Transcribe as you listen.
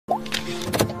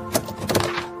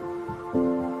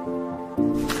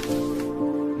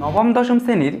নবম দশম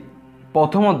শ্রেণীর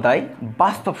প্রথম অধ্যায়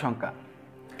বাস্তব সংখ্যা।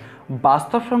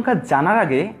 বাস্তব সংখ্যা জানার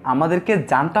আগে আমাদেরকে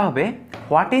জানতে হবে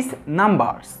হোয়াট ইজ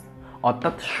নাম্বারস,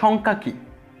 অর্থাৎ সংখ্যা কি।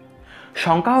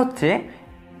 সংখ্যা হচ্ছে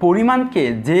পরিমাণকে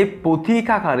যে প্রতীক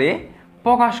আকারে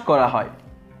প্রকাশ করা হয়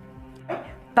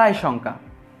তাই সংখ্যা।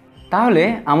 তাহলে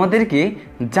আমাদেরকে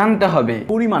জানতে হবে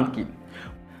পরিমাণ কি।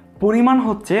 পরিমাণ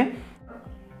হচ্ছে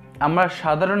আমরা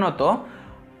সাধারণত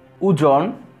ওজন,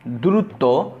 দূরত্ব,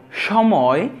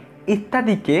 সময়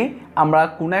ইত্যাদিকে আমরা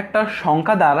কোনো একটা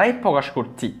সংখ্যা দ্বারাই প্রকাশ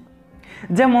করছি।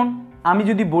 যেমন আমি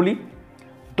যদি বলি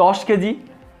 10 কেজি,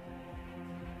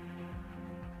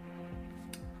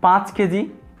 5 কেজি,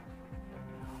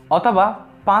 অথবা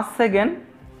 5 সেকেন্ড,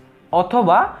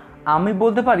 অথবা আমি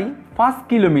বলতে পারি 5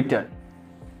 কিলোমিটার।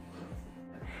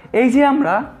 এই যে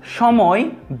আমরা সময়,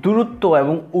 দূরত্ব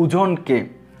এবং ওজনকে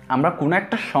আমরা কোনো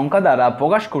একটা সংখ্যা দ্বারা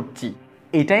প্রকাশ করছি,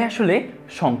 এটাই আসলে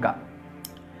সংখ্যা।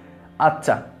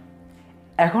 আচ্ছা,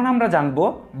 এখন আমরা জানব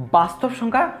বাস্তব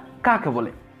সংখ্যা কাকে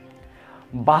বলে।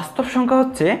 বাস্তব সংখ্যা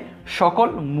হচ্ছে সকল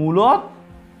মূলদ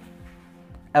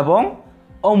এবং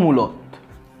অমূলদ।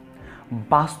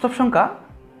 বাস্তব সংখ্যা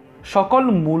সকল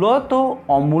মূলদ ও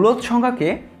অমূলদ সংখ্যাকে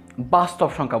বাস্তব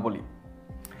সংখ্যা বলি।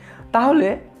 তাহলে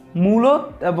মূলদ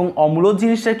এবং অমূলদ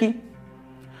জিনিসটা কি?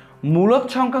 মূলদ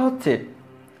সংখ্যা হচ্ছে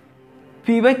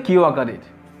p/q আকারের।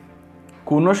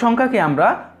 কোনো সংখ্যাকে আমরা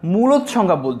মূলদ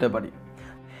সংখ্যা বলতে পারি।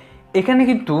 এখানে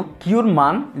কিন্তু কিউর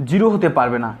মান 0 হতে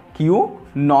পারবে না, কিউ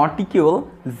নট ইকুয়াল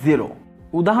 0।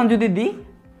 উদাহরণ যদি দিই,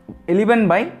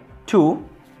 11/2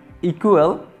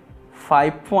 ইকুয়াল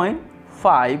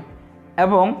 5.5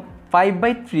 এবং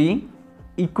 5/3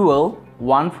 ইকুয়াল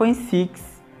 1.6 ...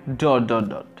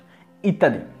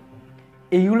 ইত্যাদি।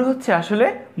 এইগুলো হচ্ছে আসলে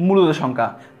মূলদ সংখ্যা।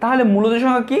 তাহলে মূলদ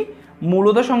সংখ্যা কি?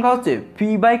 মূলদ সংখ্যা হচ্ছে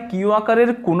p/q আকারের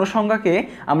কোনো সংখ্যাকে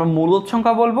আমরা মূলদ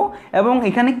সংখ্যা বলবো, এবং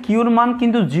এখানে কিউর মান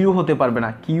কিন্তু 0 হতে পারবে না,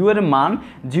 কিউ এর মান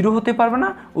 0 হতে পারবে না।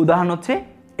 উদাহরণ হচ্ছে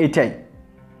এটাই।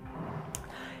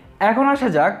 এখন আসা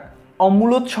যাক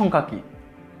অমূলদ সংখ্যা কি।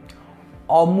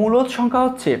 অমূলদ সংখ্যা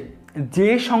হচ্ছে যে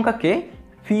সংখ্যাকে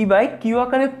p/q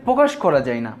আকারে প্রকাশ করা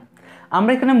যায় না।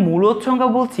 আমরা এখানে মূলদ সংখ্যা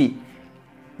বলছি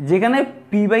যেখানে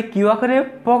p/q আকারে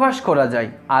প্রকাশ করা যায়,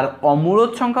 আর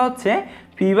অমূলদ সংখ্যা হচ্ছে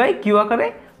p/q আকারে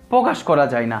প্রকাশ করা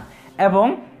যায় না, এবং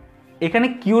এখানে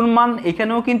কিউর মান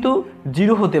এখানেও কিন্তু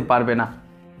 0 হতে পারবে না।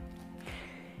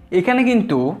 এখানে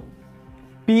কিন্তু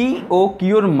p ও q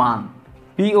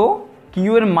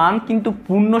এর মান কিন্তু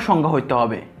পূর্ণ সংখ্যা হইতে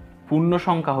হবে, পূর্ণ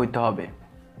সংখ্যা হইতে হবে।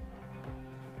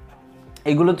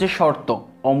 এগুলো হচ্ছে শর্ত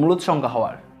অমূলদ সংখ্যা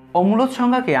হওয়ার। অমূলদ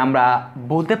সংখ্যাকে আমরা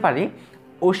বলতে পারি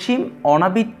অসীম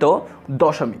অনাবৃত্ত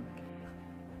দশমিক।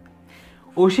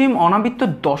 অসীম অনাবৃত্ত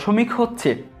দশমিক হচ্ছে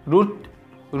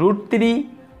 √3,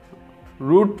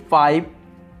 √5,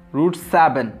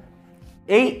 √7।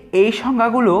 এই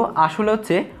সংখ্যাগুলো আসলে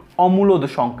হচ্ছে অমূলদ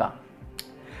সংখ্যা।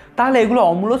 তাহলে এগুলো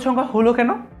অমূলদ সংখ্যা হলো কেন?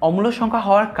 অমূলদ সংখ্যা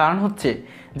হওয়ার কারণ হচ্ছে,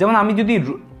 যেমন আমি যদি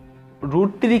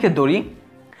 √3কে ধরি,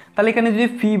 তাহলে এখানে যদি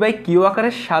p/q আকারে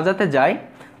সাজাতে যাই,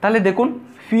 তাহলে দেখুন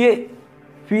p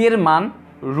এর মান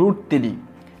 √3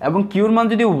 এবং কিউর মান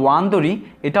যদি 1 ধরি,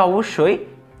 এটা অবশ্যই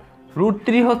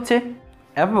 √3 হচ্ছে।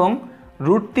 এবং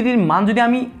 √3 মান যদি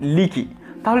আমি লিখি,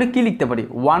 তাহলে কি লিখতে পারি?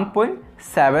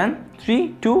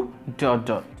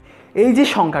 1.732 ... এই যে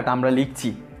সংখ্যাটা আমরা লিখছি,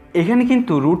 এখানে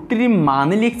কিন্তু √3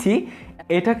 মানে লিখছি,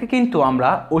 এটাকে কিন্তু আমরা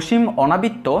অসীম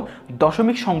অনাবৃত্ত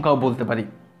দশমিক সংখ্যাও বলতে পারি।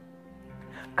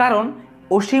 কারণ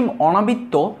অসীম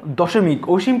অনাবৃত্ত দশমিক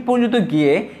অসীম পর্যন্ত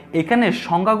গিয়ে এখানে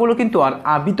সংখ্যাগুলো কিন্তু আর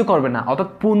আবৃত করবে না, অর্থাৎ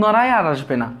পুনরায় আর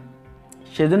আসবে না।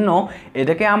 সেজন্য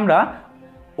এটাকে আমরা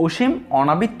অসীম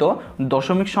অনাবৃত্ত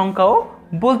দশমিক সংখ্যাও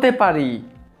বলতে পারি।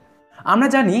 আমরা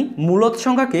জানি মূলদ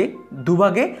সংখ্যাকে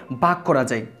দুভাগে ভাগ করা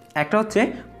যায়, একটা হচ্ছে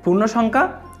পূর্ণ সংখ্যা,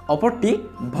 অপরটি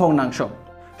ভগ্নাংশ।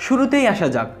 শুরুতেই আসা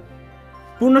যাক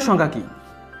পূর্ণ সংখ্যা কি।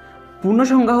 পূর্ণ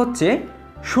সংখ্যা হচ্ছে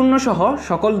শূন্য সহ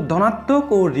সকল ধনাত্মক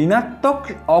ও ঋণাত্মক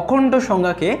অখণ্ড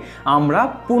সংখ্যাকে আমরা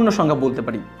পূর্ণ সংখ্যা বলতে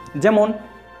পারি। যেমন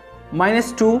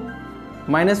 -2,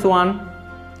 -1,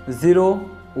 0,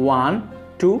 1,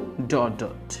 2...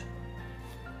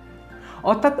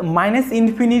 অর্থাৎ -∞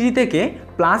 থেকে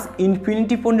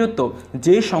 +∞ পর্যন্ত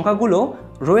যে সংখ্যাগুলো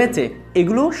রয়েছে,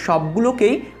 এগুলো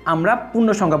সবগুলোকেই আমরা পূর্ণ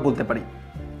সংখ্যা বলতে পারি।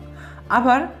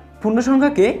 আবার পূর্ণ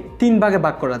সংখ্যাকে 3 ভাগে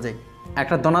ভাগ করা যায়,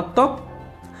 একটা ধনাত্মক,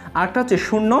 আরেকটা হচ্ছে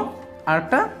শূন্য,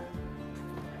 আরেকটা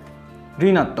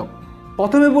ঋণাত্মক।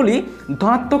 প্রথমে বলি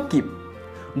ধনাত্মক কি।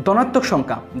 ধনাত্মক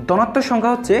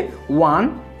সংখ্যা হচ্ছে 1,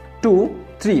 2,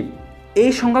 3।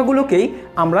 এই সংখ্যাগুলোকেই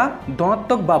আমরা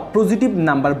ধনাত্মক বা পজিটিভ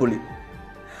নাম্বার বলি।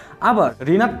 আবার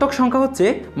ঋণাত্মক সংখ্যা হচ্ছে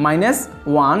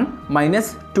 -1,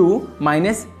 -2,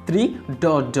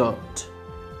 -3...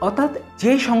 অর্থাৎ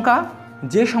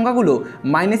যে সংখ্যাগুলো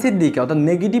মাইনাসের দিকে অর্থাৎ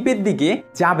নেগেটিভের দিকে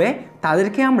যাবে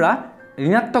তাদেরকে আমরা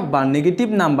ঋণাত্মক বা নেগেটিভ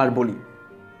নাম্বার বলি।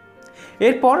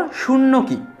 এরপর শূন্য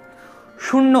কি?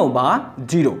 শূন্য বা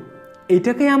জিরো,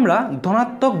 এটাকে আমরা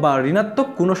ধনাত্মক বা ঋণাত্মক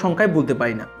কোনো সংখ্যায় বলতে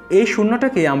পারি না। এই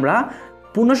শূন্যটাকে আমরা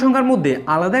পূর্ণ সংখ্যার মধ্যে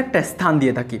আলাদা একটা স্থান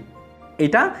দিয়ে থাকি।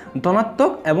 এটা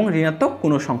ধনাত্মক এবং ঋণাত্মক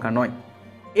কোনো সংখ্যা নয়।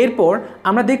 এরপর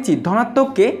আমরা দেখছি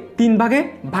ধনাত্মককে 3 ভাগে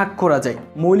ভাগ করা যায়,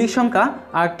 মৌলিক সংখ্যা,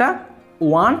 আরেকটা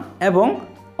 1 এবং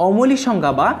অমৌলিক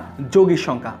সংখ্যা বা যৌগিক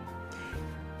সংখ্যা।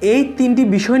 এই 3টি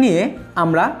বিষয় নিয়ে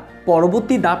আমরা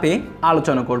পরবর্তী ধাপে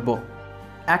আলোচনা করব।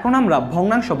 এখন আমরা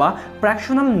ভগ্নাংশ বা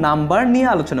ফ্র্যাকশনাল নাম্বার নিয়ে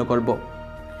আলোচনা করব।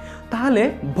 তাহলে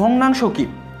ভগ্নাংশ কি?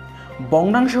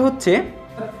 ভগ্নাংশ হচ্ছে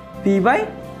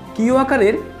p/q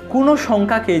আকারের কোনো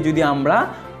সংখ্যাকে যদি আমরা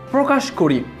প্রকাশ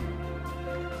করি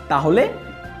তাহলে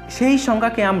সেই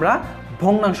সংখ্যাকে আমরা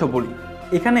ভগ্নাংশ বলি।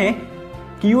 এখানে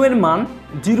q এর মান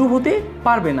 0 হতে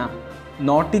পারবে না,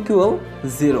 নট ইকুয়াল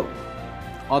 0,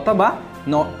 অথবা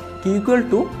q equal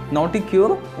to not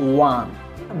equal 1।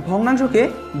 ভগ্নাংশকে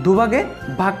দুভাগে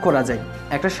ভাগ করা যায়,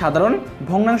 একটা সাধারণ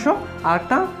ভগ্নাংশ আর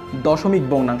একটা দশমিক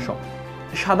ভগ্নাংশ।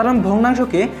 সাধারণ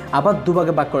ভগ্নাংশকে আবার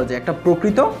দুভাগে ভাগ করা যায়, একটা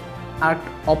প্রকৃত আর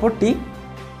অপরটি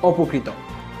অপ্রকৃত।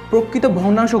 প্রকৃত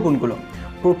ভগ্নাংশ কোনগুলো?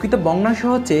 প্রকৃত ভগ্নাংশ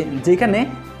হচ্ছে যেখানে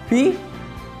p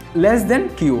লেস দেন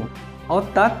q,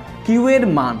 অর্থাৎ q এর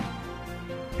মান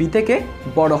p থেকে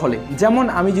বড় হলে। যেমন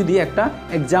আমি যদি একটা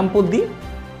এক্সাম্পল দিই,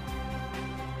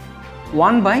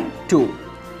 1/2,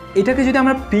 এটাকে যদি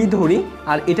আমরা p ধরি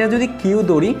আর এটা যদি q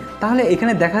ধরি তাহলে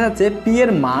এখানে দেখা যাচ্ছে p এর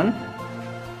মান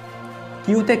q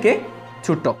থেকে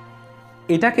ছোট।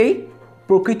 এটাকেই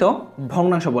প্রকৃত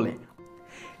ভগ্নাংশ বলে।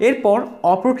 এরপর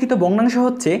অপ্রকৃত ভগ্নাংশ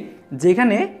হচ্ছে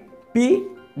যেখানে p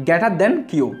গ্রেটার দেন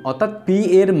q, অর্থাৎ p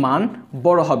এর মান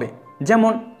বড় হবে।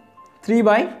 যেমন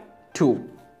 3/2,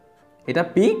 এটা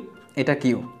p, এটা q,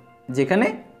 যেখানে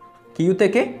q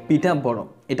থেকে pটা বড়,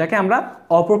 এটাকে আমরা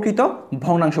অপ্রকৃত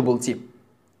ভগ্নাংশ বলছি।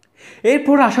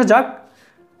 এরপর আসা যাক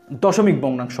দশমিক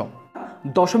ভগ্নাংশ।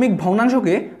 দশমিক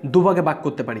ভগ্নাংশকে দুভাগে ভাগ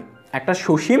করতে পারি, একটা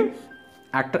সসীম,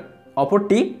 একটা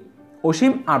অপরটি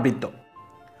অসীম আবৃত্ত।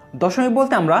 দশমিক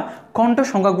বলতে আমরা কণ্ঠ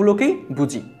সংখ্যাগুলোকেই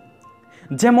বুঝি।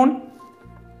 যেমন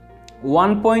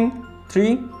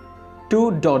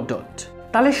 1.32...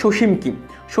 তাহলে সসীম কি?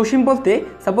 সসীম বলতে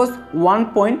সাপোজ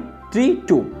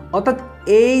 1.32, অর্থাৎ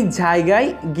এই জায়গায়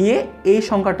গিয়ে এই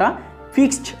সংখ্যাটা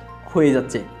ফিক্সড হয়ে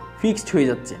যাচ্ছে,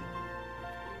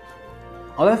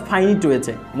 অর্থাৎ ফাইনিট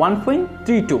রয়েছে,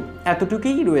 1.32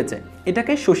 এতটুকুই রয়েছে,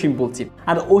 এটাকে সসীম বলছি।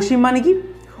 আর অসীম মানে কি?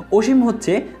 অসীম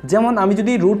হচ্ছে যেমন আমি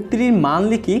যদি √3 মান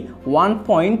লিখি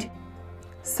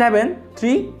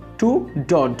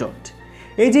 1.732...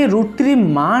 এই যে √3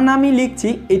 মান আমি লিখছি,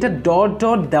 এটা ডট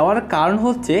ডট দেওয়ার কারণ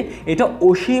হচ্ছে এটা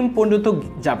অসীম পর্যন্ত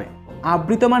যাবে।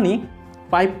 আবৃত মানে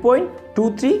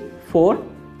 5.234,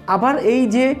 আবার এই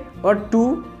যে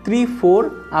 234,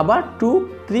 আবার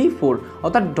 234,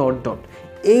 অর্থাৎ ডট ডট,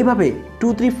 এইভাবে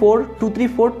 234,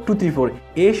 234, 234,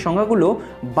 এই সংখ্যাগুলো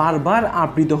বারবার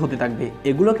আবৃত হতে থাকবে।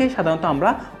 এগুলোকে সাধারণত আমরা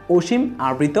অসীম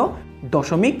আবৃত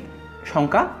দশমিক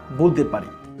সংখ্যা বলতে পারি।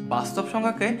 বাস্তব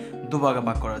সংখ্যাকে দুভাগে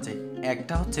ভাগ করা যায়,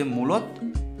 একটা হচ্ছে মূলদ,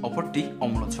 অপরটি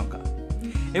অমূলদ সংখ্যা।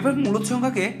 এবার মূলদ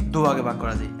সংখ্যাকে দুভাগে ভাগ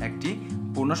করা যায়, একটি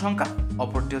পূর্ণ সংখ্যা,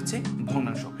 অপরটি হচ্ছে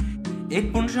ভগ্নাংশ। এই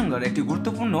পূর্ণ সংখ্যার একটি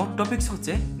গুরুত্বপূর্ণ টপিকস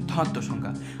হচ্ছে ধনাত্মক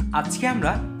সংখ্যা। আজকে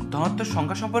আমরা ধনাত্মক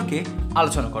সংখ্যা সম্পর্কে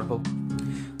আলোচনা করব।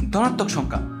 ধনাত্মক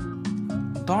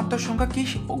সংখ্যা কি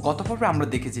গত পর্বে আমরা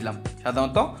দেখেছিলাম।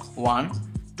 সাধারণত 1,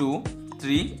 2,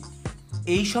 3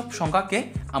 এইসব সংখ্যাকে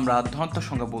আমরা ধনাত্মক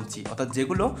সংখ্যা বলছি, অর্থাৎ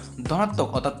যেগুলো ধনাত্মক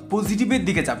অর্থাৎ পজিটিভের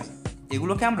দিকে যাবে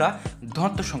এগুলোকে আমরা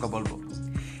ধনাত্মক সংখ্যা বলবো।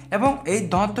 এবং এই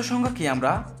ধনাত্মক সংখ্যাকে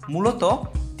আমরা মূলত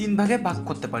 3 ভাগে ভাগ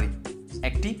করতে পারি,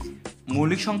 একটি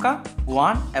মৌলিক সংখ্যা,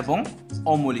 1 এবং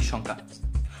অমৌলিক সংখ্যা।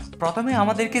 প্রথমে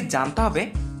আমাদেরকে জানতে হবে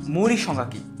মৌলিক সংখ্যা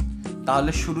কি।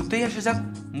 তাহলে শুরুতেই আসা যাক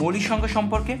মৌলিক সংখ্যা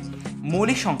সম্পর্কে।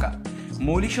 মৌলিক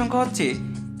সংখ্যা হচ্ছে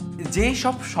যে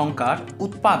সব সংখ্যার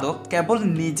উৎপাদক কেবল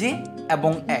নিজে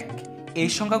এবং এক, এই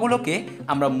সংখ্যাগুলোকে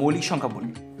আমরা মৌলিক সংখ্যা বলি।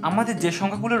 আমাদের যে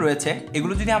সংখ্যাগুলো রয়েছে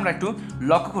এগুলো যদি আমরা একটু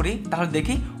লক্ষ্য করি তাহলে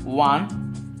দেখি 1,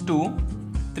 2,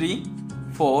 3,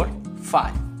 4,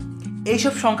 5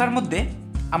 এইসব সংখ্যার মধ্যে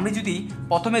আমরা যদি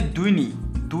প্রথমে 2 নিই,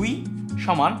 2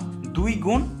 সমান 2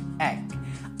 গুণ 1।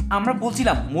 আমরা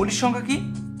বলছিলাম মৌলিক সংখ্যা কি?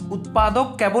 উৎপাদক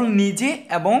কেবল নিজে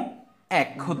এবং এক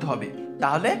হতে হবে,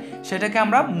 তাহলে সেটাকে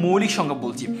আমরা মৌলিক সংখ্যা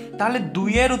বলছি। তাহলে 2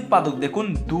 এর উৎপাদক দেখুন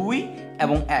 2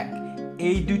 এবং 1,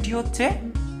 এই দুইটি হচ্ছে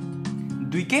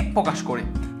 2কে প্রকাশ করে।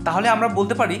 তাহলে আমরা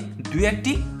বলতে পারি 2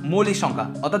 একটি মৌলিক সংখ্যা,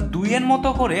 অর্থাৎ 2 এর মতো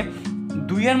করে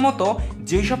 2 এর মতো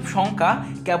যেসব সংখ্যা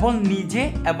কেবল নিজে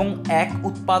এবং এক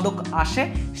উৎপাদক আসে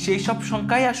সেই সব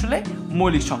সংখ্যাই আসলে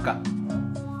মৌলিক সংখ্যা।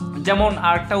 যেমন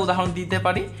আরেকটা উদাহরণ দিতে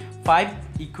পারি, 5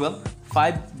 =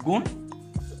 5 গুণ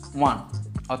 1,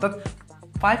 অর্থাৎ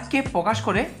 5কে প্রকাশ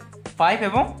করে 5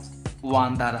 এবং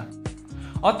 1 দ্বারা,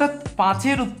 অর্থাৎ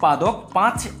 5-এর উৎপাদক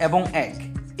 5 এবং 1,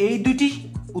 এই দুটি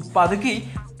উৎপাদকই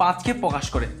 5কে প্রকাশ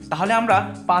করে। তাহলে আমরা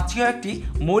 5কেও একটি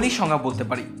মৌলিক সংখ্যা বলতে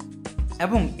পারি।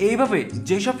 এবং এইভাবে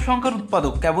যেসব সংখ্যার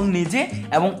উৎপাদক কেবল নিজে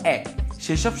এবং এক,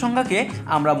 সেসব সংখ্যাকে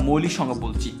আমরা মৌলিক সংখ্যা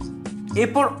বলছি।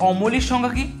 এরপর অমৌলিক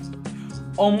সংখ্যা কি?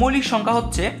 অমৌলিক সংখ্যা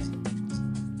হচ্ছে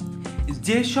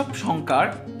যেসব সংখ্যার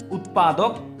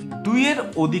উৎপাদক 2-এর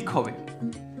অধিক হবে।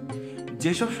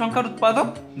 যেসব সংখ্যার উৎপাদক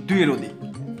 2-এর অধিক,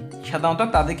 সাধারণত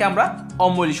তাদেরকে আমরা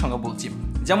অমৌলিক সংখ্যা বলছি।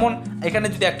 যেমন এখানে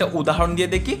যদি একটা উদাহরণ দিয়ে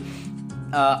দেখি,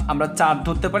 আমরা 4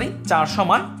 ধরতে পারি। 4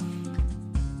 সমান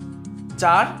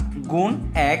 4 গুণ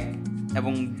 1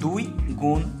 এবং 2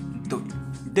 গুণ 2।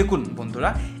 দেখুন বন্ধুরা,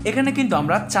 এখানে কিন্তু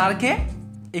আমরা 4কে,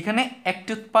 এখানে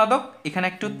একটি উৎপাদক, এখানে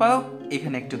একটি উৎপাদক,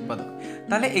 এখানে একটি উৎপাদক,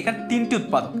 তাহলে এখানে 3টি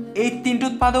উৎপাদক। এই 3টি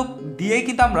উৎপাদক দিয়েই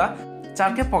কিন্তু আমরা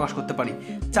 4কে প্রকাশ করতে পারি।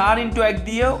 4 × 1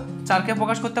 দিয়েও 4কে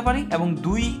প্রকাশ করতে পারি এবং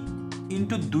 2 ×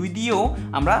 2 দিয়েও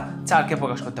আমরা 4কে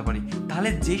প্রকাশ করতে পারি। তাহলে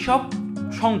যেসব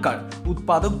সংখ্যার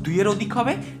উৎপাদক 2-এর অধিক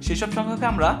হবে সেসব সংখ্যাকে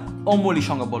আমরা অমৌলিক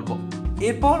সংখ্যা বলবো।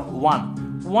 এরপর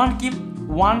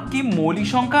 1 কি মৌলিক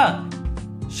সংখ্যা?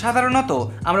 সাধারণত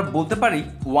আমরা বলতে পারি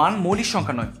 1 মৌলিক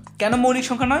সংখ্যা নয়। কেন মৌলিক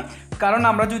সংখ্যা নয়? কারণ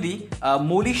আমরা যদি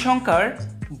মৌলিক সংখ্যার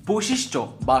বৈশিষ্ট্য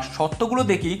বা শর্তগুলো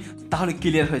দেখি তাহলে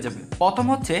ক্লিয়ার হয়ে যাবে। প্রথম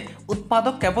হচ্ছে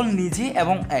উৎপাদক কেবল নিজে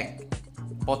এবং এক,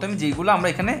 প্রথমে যেগুলো আমরা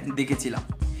এখানে দেখেছিলাম।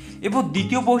 এরপর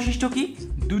দ্বিতীয় বৈশিষ্ট্য কি?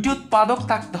 2টি উৎপাদক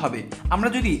থাকতে হবে। আমরা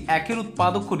যদি 1-এর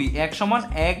উৎপাদক করি, 1 সমান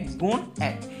 1 গুণ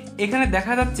 1, এখানে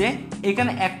দেখা যাচ্ছে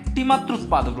এখানে একটি মাত্র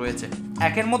উৎপাদক রয়েছে,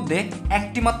 1-এর মধ্যে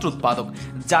একটি মাত্র উৎপাদক,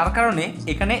 যার কারণে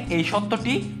এখানে এই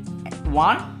শর্তটি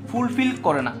 1 ফুলফিল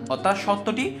করে না, অর্থাৎ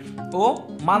শর্তটি ও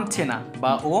মানছে না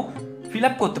বা ও ফিল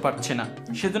আপ করতে পারছে না,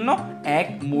 সেজন্য 1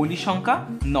 মৌলিক সংখ্যা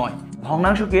নয়।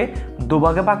 ভগ্নাংশকে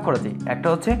দুভাগে ভাগ করা যায়, একটা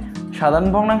হচ্ছে সাধারণ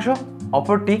ভগ্নাংশ,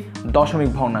 অপরটি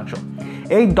দশমিক ভগ্নাংশ।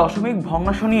 এই দশমিক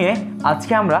ভগ্নাংশ নিয়ে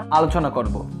আজকে আমরা আলোচনা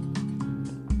করব।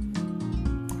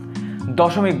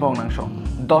 দশমিক ভগ্নাংশ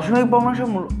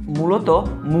মূলত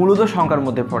মূলদ সংখ্যার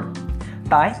মধ্যে পড়ে,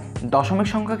 তাই দশমিক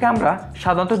সংখ্যাকে আমরা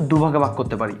সাধারণত দুভাগে ভাগ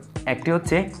করতে পারি। একটি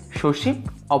হচ্ছে সসীম,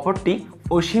 অপরটি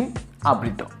অসীম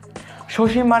আবৃত।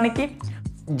 সসীম মানে কি?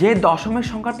 যে দশমিক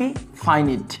সংখ্যাটি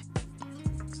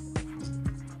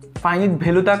ফাইনিট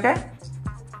ভ্যালু থাকে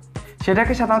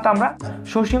সেটাকে সাধারণত আমরা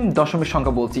সসীম দশমিক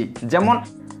সংখ্যা বলছি। যেমন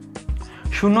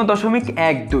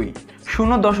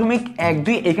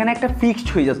 0.12 এখানে একটা ফিক্সড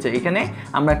হয়ে যাচ্ছে, এখানে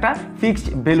আমরা একটা ফিক্সড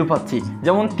ভ্যালু পাচ্ছি।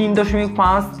 যেমন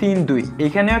 3.532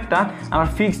 এখানেও একটা আমরা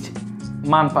ফিক্সড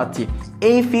মান পাচ্ছি।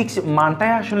 এই ফিক্সড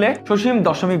মানটাই আসলে সসীম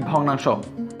দশমিক ভগ্নাংশ।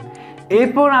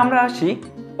 এরপর আমরা আসি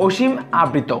অসীম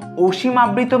আবৃত। অসীম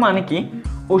আবৃত মানে কি?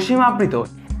 অসীম আবৃত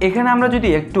এখানে আমরা যদি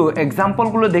একটু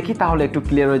এক্সাম্পলগুলো দেখি তাহলে একটু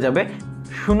ক্লিয়ার হয়ে যাবে।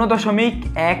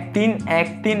 0.1313 ...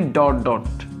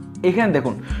 এখানে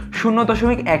দেখুন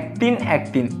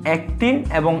 0.1313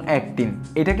 এবং 13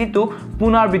 এটা কিন্তু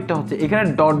পুনরাবৃত্ত হচ্ছে, এখানে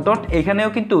ডট এখানেও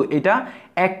কিন্তু এটা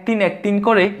 13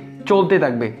 করে চলতে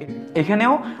থাকবে।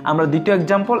 এখানেও আমরা দ্বিতীয়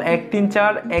এক্সাম্পল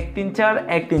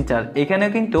 134 এখানেও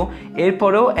কিন্তু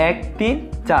এরপরেও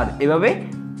 134 এভাবে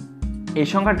এই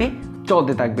সংখ্যাটি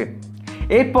চলতে থাকবে।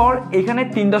 এরপর এখানে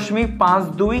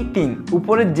 3.523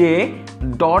 উপরে যে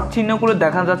ডট চিহ্নগুলো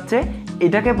দেখা যাচ্ছে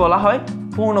এটাকে বলা হয়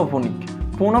পৌনঃপুনিক।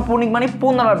 পৌনঃপুনিক মানে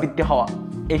পুনরাবৃত্তি হওয়া।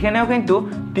 এখানেও কিন্তু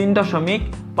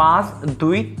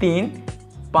 3.523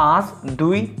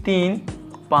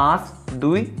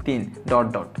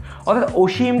 অর্থাৎ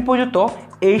অসীম পর্যন্ত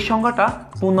এই সংখ্যাটা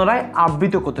পুনরায়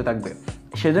আবৃত করতে থাকবে,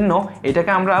 সেজন্য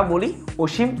এটাকে আমরা বলি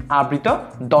অসীম আবৃত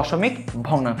দশমিক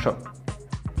ভগ্নাংশ।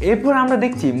 এরপর আমরা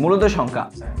দেখছি মূলদ সংখ্যা।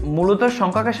 মূলদ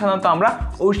সংখ্যাকে সাধারণত আমরা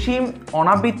অসীম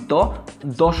অনাবৃত্ত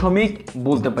দশমিক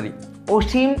বলতে পারি।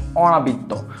 অসীম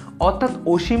অনাবৃত্ত অর্থাৎ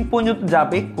অসীম পর্যন্ত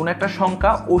যাবে কোন একটা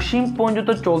সংখ্যা, অসীম পর্যন্ত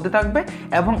চলতে থাকবে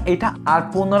এবং এটা আর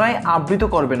পুনরায় আবৃত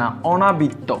করবে না,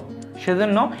 অনাবৃত্ত,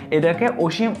 সেজন্য এটাকে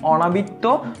অসীম অনাবৃত্ত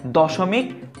দশমিক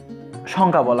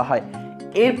সংখ্যা বলা হয়।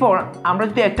 এরপর আমরা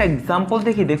যদি একটা এক্সাম্পল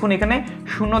দেখি, দেখুন এখানে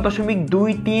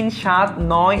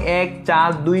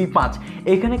 0.237914225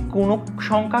 এখানে কোনো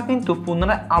সংখ্যা কিন্তু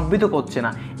পুনরায় আবৃত করছে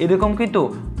না, এরকম কিন্তু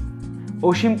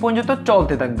অসীম পর্যন্ত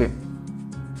চলতে থাকবে।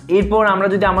 এরপর আমরা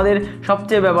যদি আমাদের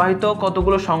সবচেয়ে ব্যবহৃত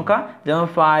কতগুলো সংখ্যা যেমন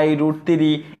 5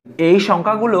 √3 এই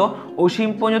সংখ্যাগুলো অসীম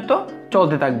পর্যন্ত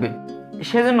চলতে থাকবে,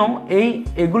 সেজন্য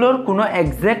এগুলোর কোনো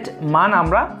এক্সাক্ট মান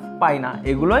আমরা পাই না,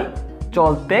 এগুলোই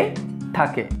চলতে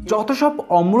থাকে। যত সব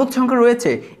অম্লজ সংখ্যা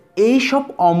রয়েছে এই সব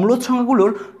অম্লজ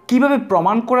সংখ্যাগুলোর কিভাবে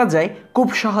প্রমাণ করা যায় খুব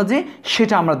সহজে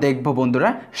সেটা আমরা দেখব বন্ধুরা,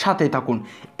 সাথেই থাকুন।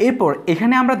 এরপর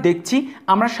এখানে আমরা দেখছি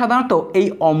আমরা সাধারণত এই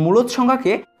অম্লজ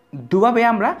সংখ্যাকে দুভাবে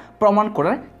আমরা প্রমাণ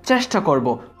করার চেষ্টা করব।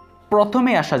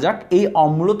 প্রথমে আসা যাক এই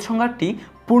অম্লজ সংখ্যাটি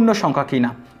পূর্ণ সংখ্যা কিনা।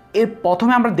 এর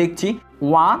প্রথমে আমরা দেখছি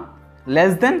 1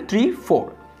 less than 3 4।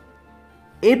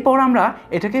 এরপর আমরা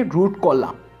এটাকে রুট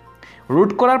করলাম।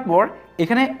 রুট করার পর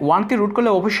এখানে 1কে রুট করলে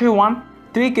অবশ্যই 1,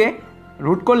 3কে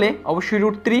রুট করলে অবশ্যই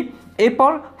 √3,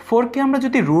 এরপর 4কে আমরা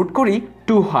যদি রুট করি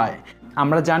 2 হয়।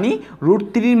 আমরা জানি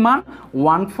 √3 মান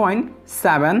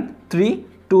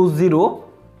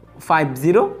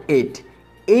 1.73205008,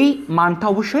 এই মানটা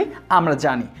অবশ্যই আমরা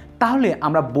জানি। তাহলে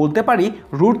আমরা বলতে পারি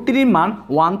 √3 মান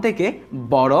 1 থেকে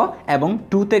বড় এবং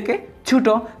 2 থেকে ছোট।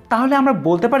 তাহলে আমরা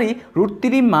বলতে পারি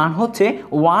 √3 মান হচ্ছে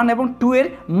 1 এবং 2 এর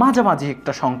মাঝামাঝি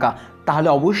একটা সংখ্যা। তাহলে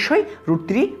অবশ্যই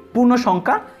 √3 পূর্ণ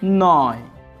সংখ্যা নয়।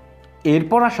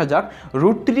 এরপর আসা যাক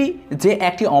 √3 যে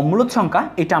একটি অম্লজ সংখ্যা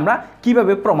এটা আমরা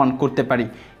কিভাবে প্রমাণ করতে পারি।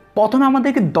 প্রথমে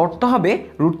আমাদেরকে ধরতে হবে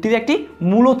 √3 একটি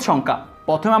মূলদ সংখ্যা।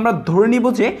 প্রথমে আমরা ধরে নিব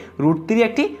যে √3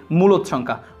 একটি মূলদ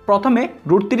সংখ্যা। প্রথমে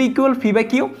 √3 =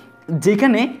 φ/q,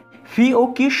 যেখানে ফি ও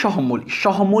কি সহমৌলিক।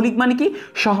 সহমৌলিক মানে কি?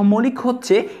 সহমৌলিক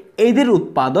হচ্ছে এদের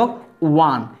উৎপাদক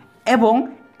 1 এবং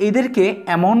এদেরকে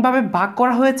এমনভাবে ভাগ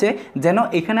করা হয়েছে যেন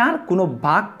এখানে আর কোনো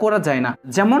ভাগ করা যায় না।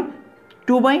 যেমন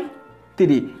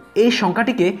 2/3, এই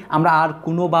সংখ্যাটিকে আমরা আর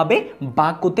কোনোভাবে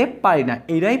ভাগ করতে পারি না,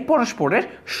 এরাই পরস্পরের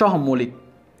সহমৌলিক।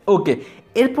 ওকে,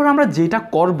 এরপর আমরা যেটা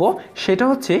করব সেটা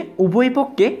হচ্ছে উভয়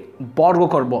পক্ষকে বর্গ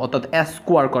করব, অর্থাৎ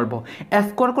স্কোয়ার করব।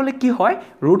 স্কোয়ার করলে কি হয়?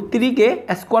 √3কে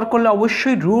স্কোয়ার করলে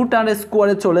অবশ্যই রুট আর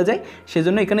স্কোয়ারে চলে যায়,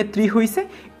 সেজন্য এখানে 3 হয়েছে।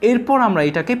 এরপর আমরা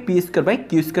এটাকে p²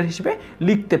 হিসেবে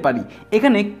লিখতে পারি।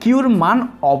 এখানে কিউর মান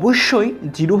অবশ্যই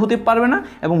 0 হতে পারবে না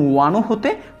এবং 1ও হতে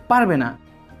পারবে না।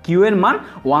 কিউ এর মান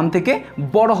 1 থেকে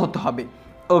বড় হতে হবে।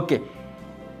 ওকে,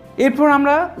 এরপর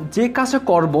আমরা যে কাজটা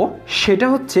করব সেটা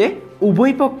হচ্ছে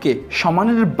উভয় পক্ষে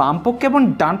সমানের বাম পক্ষে এবং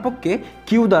ডান পক্ষে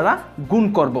কিউ দ্বারা গুণ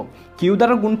করব। কিউ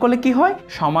দ্বারা গুণ করলে কি হয়?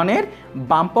 সমানের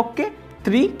বাম পক্ষে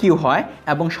 3q হয়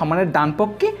এবং সমানের ডান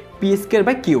পক্ষে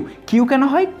p²/q। কিউ কেন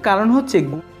হয়? কারণ হচ্ছে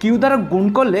কিউ দ্বারা গুণ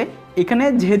করলে এখানে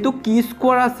যেহেতু q²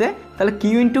 আছে তাহলে q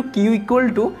 × q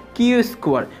 = q²।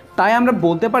 তাই আমরা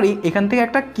বলতে পারি এখান থেকে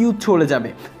একটা কিউ চলে যাবে,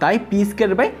 তাই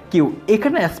p²/q।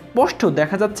 এখানে স্পষ্ট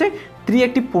দেখা যাচ্ছে 3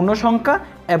 একটি পূর্ণ সংখ্যা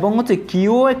এবং হচ্ছে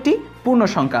কিউ একটি পূর্ণ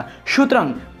সংখ্যা। সুতরাং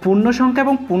পূর্ণ সংখ্যা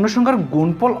এবং পূর্ণ সংখ্যার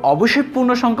গুণফল অবশ্যই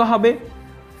পূর্ণ সংখ্যা হবে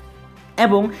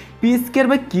এবং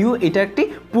p²/q এটা একটি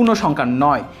পূর্ণ সংখ্যা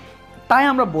নয়। তাই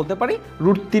আমরা বলতে পারি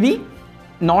 √3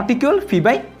 ≠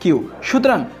 φ/q।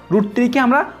 সুতরাং √3কে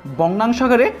আমরা ভগ্নাংশ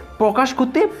আকারে প্রকাশ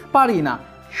করতে পারি না।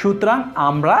 সুতরাং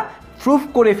আমরা প্রুফ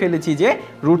করে ফেলেছি যে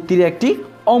 √3 একটি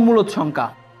অমূলদ সংখ্যা।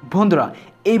 বন্ধুরা,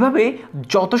 এইভাবে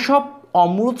যত সব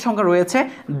অমূলদ সংখ্যা রয়েছে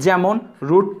যেমন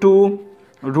 √2,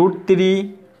 √3,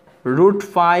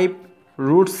 √5,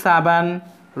 √7,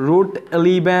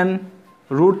 √11,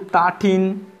 √13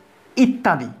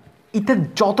 ইত্যাদি ইত্যাদি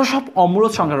যত সব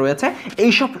অমূলদ সংখ্যা রয়েছে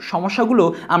এই সব সমস্যাগুলো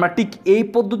আমরা ঠিক এই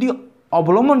পদ্ধতি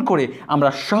অবলম্বন করে আমরা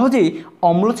সহজেই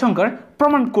অমূলদ সংখ্যার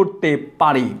প্রমাণ করতে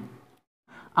পারি।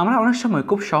 আমরা অনেক সময়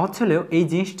খুব সহজ হলেও এই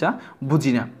জিনিসটা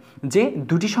বুঝি না যে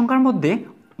দুটি সংখ্যার মধ্যে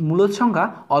মূলদ সংখ্যা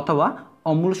অথবা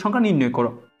অমূলদ সংখ্যা নির্ণয়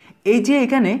করো। এই যে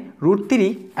এখানে √3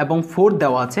 এবং 4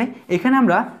 দেওয়া আছে, এখানে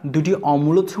আমরা দুটি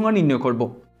অমূলদ সংখ্যা নির্ণয় করব।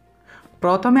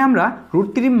 প্রথমে আমরা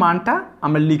 √3 মানটা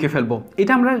আমরা লিখে ফেলবো।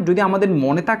 এটা আমরা যদি আমাদের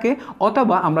মনে থাকে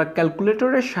অথবা আমরা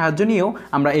ক্যালকুলেটরের সাহায্য নিয়েও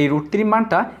আমরা এই √3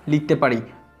 মানটা লিখতে পারি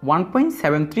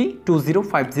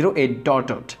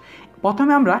 1.73205008 .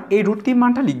 প্রথমে আমরা এই √3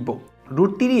 মানটা লিখব।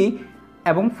 √3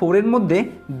 এবং 4 এর মধ্যে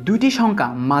দুইটি সংখ্যা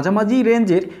মাঝামাঝি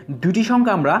রেঞ্জের দুইটি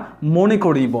সংখ্যা আমরা মনে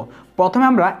করে নিব। প্রথমে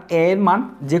আমরা a এর মান,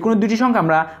 যে কোনো দুটি সংখ্যা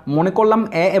আমরা মনে করলাম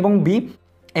a এবং b।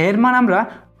 a এর মান আমরা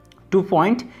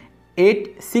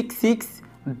 2.866 ...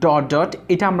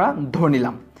 এটা আমরা ধরে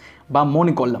নিলাম বা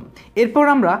মনে করলাম। এরপর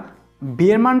আমরা b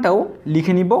এর মানটাও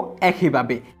লিখে নিব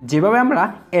একইভাবে যেভাবে আমরা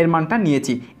এর মানটা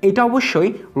নিয়েছি। এটা অবশ্যই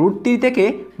 √3 থেকে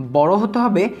বড় হতে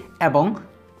হবে এবং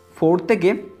 4 থেকে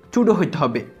ছোট হতে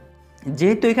হবে।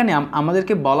 যেহেতু এখানে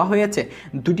আমাদেরকে বলা হয়েছে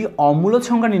দুটি অমূলদ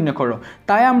সংখ্যা নির্ণয় করো,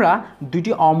 তাই আমরা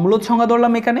দুটি অমূলদ সংখ্যা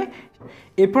ধরলাম এখানে।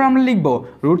 এরপর আমরা লিখব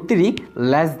 √3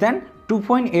 <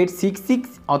 2.866,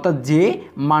 অর্থাৎ যে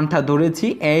মানটা ধরেছি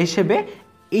a হিসেবে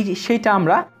সেইটা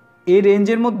আমরা এই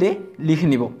রেঞ্জের মধ্যে লিখে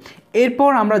নিব। এরপর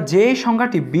আমরা যে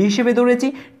সংখ্যাটি b হিসেবে ধরেছি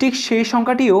ঠিক সেই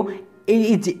সংখ্যাটিও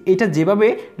এটা যেভাবে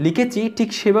লিখেছি ঠিক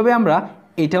সেভাবে আমরা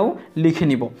এটাও লিখে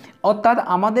নিব। অর্থাৎ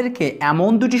আমাদেরকে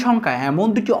এমন দুটি সংখ্যা, এমন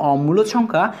দুটি অমূলদ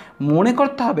সংখ্যা মনে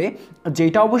করতে হবে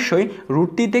যেটা অবশ্যই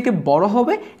 √3 থেকে বড়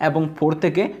হবে এবং 4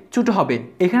 থেকে ছোট হবে।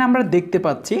 এখানে আমরা দেখতে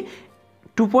পাচ্ছি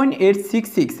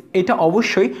 2.866 এটা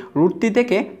অবশ্যই √3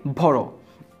 থেকে বড়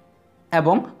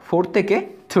এবং 4 থেকে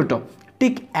ছোট।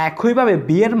 ঠিক একইভাবে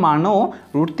বি এর মানও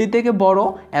 √3 থেকে বড়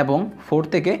এবং 4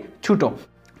 থেকে ছোট।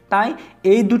 তাই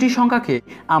এই দুটি সংখ্যাকে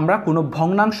আমরা কোনো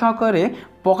ভগ্নাংশ আকারে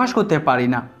প্রকাশ করতে পারি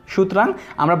না। সুতরাং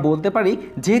আমরা বলতে পারি,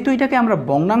 যেহেতু এটাকে আমরা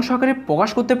ভগ্নাংশ আকারে প্রকাশ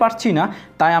করতে পারছি না,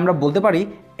 তাই আমরা বলতে পারি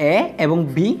এ এবং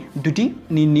বি দুটি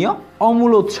নির্ণেয়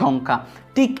অমূলদ সংখ্যা।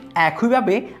 ঠিক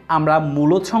একইভাবে আমরা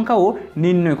মূলদ সংখ্যাও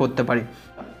নির্ণয় করতে পারি।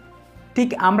 ঠিক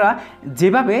আমরা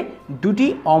যেভাবে দুটি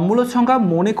অমূলদ সংখ্যা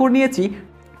মনে করে নিয়েছি,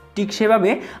 ঠিক সেভাবে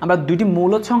আমরা দুটি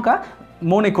মূলদ সংখ্যা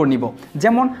মনে করে নিব।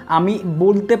 যেমন আমি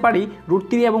বলতে পারি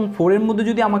 √3 এবং 4 এর মধ্যে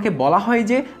যদি আমাকে বলা হয়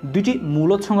যে দুটি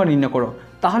মূলদ সংখ্যা নির্ণয় করো,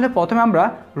 তাহলে প্রথমে আমরা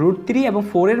 √3 এবং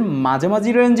 4 এর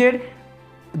মাঝামাঝি রেঞ্জের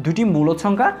দুটি মূলদ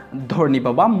সংখ্যা ধরে নিব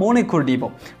বা মনে করে নিব।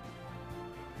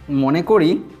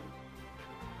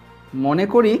 মনে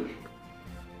করি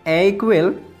a ইকুয়াল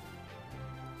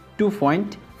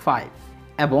 2.5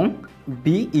 এবং b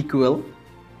ইকুয়াল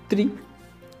 3।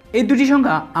 এই দুটি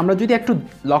সংখ্যা আমরা যদি একটু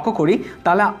লক্ষ্য করি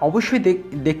তাহলে অবশ্যই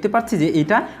দেখতে পাচ্ছি যে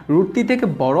এটা √3 থেকে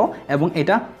বড় এবং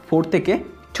এটা 4 থেকে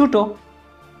ছোট।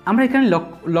 আমরা এখানে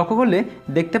লক্ষ্য করলে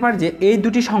দেখতে পারি যে এই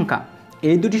দুটি সংখ্যা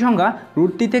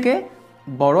 √3 থেকে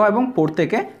বড় এবং 4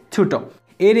 থেকে ছোট।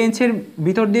 এই রেঞ্জের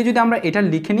ভিতর দিয়ে যদি আমরা এটা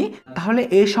লিখে নিই, তাহলে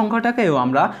এই সংখ্যাটাকেও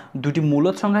আমরা দুটি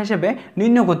মূলদ সংখ্যা হিসেবে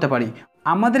নির্ণয় করতে পারি।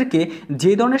 আমাদেরকে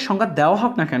যে ধরনের সংখ্যা দেওয়া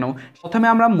হোক না কেন, প্রথমে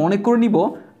আমরা মনে করে নিব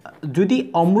যদি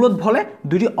অমূলদ বলে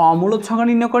দুটি অমূলদ সংখ্যা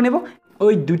নির্ণয় করে নেব।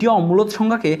 ওই দুটি অমূলদ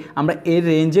সংখ্যাকে আমরা এর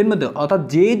রেঞ্জের মধ্যে, অর্থাৎ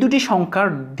যে দুটি সংখ্যা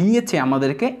দিয়েছে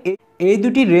আমাদেরকে এই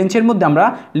দুটি রেঞ্জের মধ্যে আমরা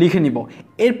লিখে নিব।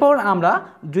 এরপর আমরা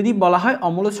যদি বলা হয়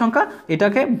অমূলদ সংখ্যা,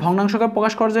 এটাকে ভগ্নাংশ আকারে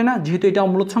প্রকাশ করা যায় না, যেহেতু এটা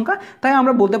অমূলদ সংখ্যা, তাই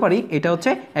আমরা বলতে পারি এটা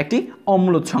হচ্ছে একটি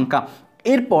অমূলদ সংখ্যা।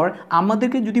 এরপর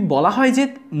আমাদেরকে যদি বলা হয় যে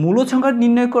মূলদ সংখ্যা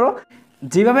নির্ণয় করো,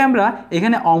 যেভাবে আমরা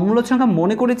এখানে অমূলদ সংখ্যা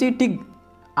মনে করেছি, ঠিক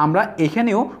আমরা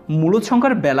এখানেও মূলদ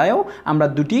সংখ্যার বেলায়ও আমরা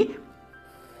দুটি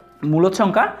মূলদ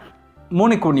সংখ্যা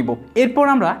মনে করে নিব। এরপর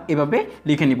আমরা এভাবে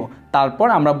লিখে নিব। তারপর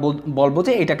আমরা বলবো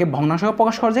যে এটাকে ভগ্নাংশ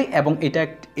প্রকাশ করা যায় এবং এটা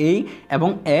এই এবং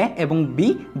এ এবং বি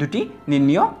দুটি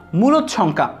নির্ণেয় মূলদ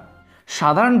সংখ্যা।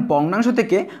 সাধারণ ভগ্নাংশ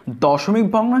থেকে দশমিক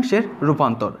ভগ্নাংশের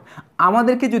রূপান্তর।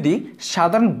 আমাদেরকে যদি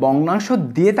সাধারণ ভগ্নাংশ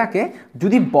দিয়ে থাকে,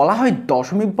 যদি বলা হয়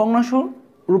দশমিক ভগ্নাংশ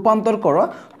রূপান্তর করো,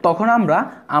 তখন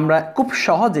আমরা খুব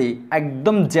সহজেই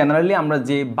একদম জেনারেলি আমরা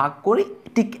যে ভাগ করি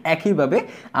ঠিক একইভাবে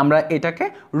আমরা এটাকে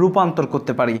রূপান্তর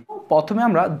করতে পারি। প্রথমে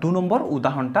আমরা 2 নম্বর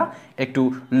উদাহরণটা একটু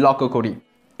লক্ষ্য করি।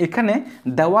 এখানে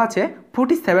দেওয়া আছে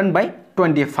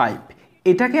 47/25।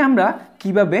 এটাকে আমরা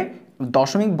কিভাবে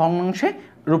দশমিক ভগ্নাংশে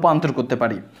রূপান্তর করতে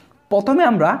পারি। প্রথমে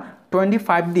আমরা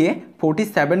 25 দিয়ে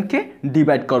 47কে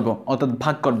ডিভাইড করব, অর্থাৎ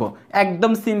ভাগ করব।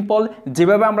 একদম সিম্পল,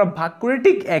 যেভাবে আমরা ভাগ করি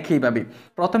ঠিক একইভাবে।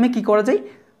 প্রথমে কি করা যায়,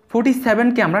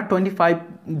 47কে আমরা 25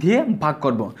 দিয়ে ভাগ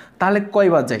করব, তাহলে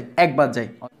কয়বার যায়, একবার যায়।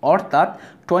 অর্থাৎ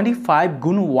 25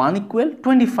 গুণ 1 ইকুয়াল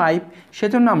 25।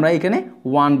 সেজন্য আমরা এখানে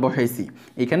 1 বসাইছি,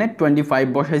 এখানে 25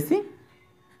 বসাইছি।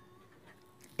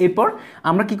 এরপর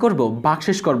আমরা কি করব,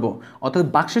 ভাগশেষ করব। অর্থাৎ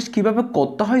ভাগশেষ কিভাবে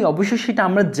করতে হয় অবশ্যই সেটা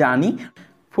আমরা জানি।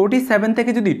 47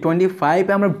 থেকে যদি 25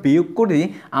 আমরা বিয়োগ করি,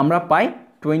 আমরা পাই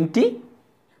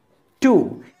 22।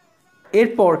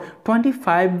 এরপর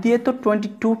 25 দিয়ে তো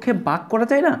 22কে ভাগ করা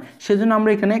যায় না, সেজন্য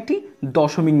আমরা এখানে একটি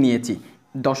দশমিক নিয়েছি।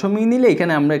 দশমিক নিলে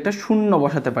এখানে আমরা একটা শূন্য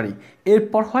বসাতে পারি।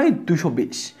 এরপর হয়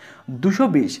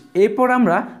 220। এরপর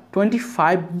আমরা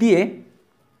 25 দিয়ে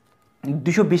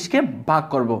 220কে ভাগ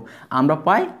করব, আমরা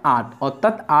পাই 8,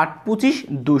 অর্থাৎ 8 25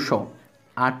 200।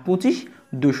 8 25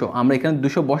 200, আমরা এখানে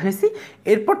 200 বসাইছি।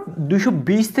 এরপর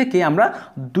 220 থেকে আমরা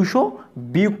 200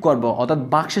 বিয়োগ করব, অর্থাৎ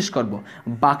ভাগশেষ করব।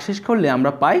 ভাগশেষ করলে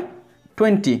আমরা পাই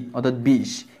 20, অর্থাৎ 20।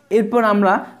 এরপর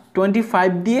আমরা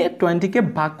 25 দিয়ে 20কে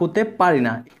ভাগ করতে পারি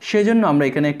না, সেজন্য আমরা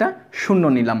এখানে একটা শূন্য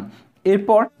নিলাম।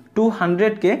 এরপর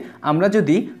 200কে আমরা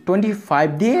যদি 25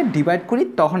 দিয়ে ডিভাইড করি,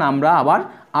 তখন আমরা আবার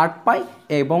 8 পাই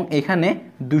এবং এখানে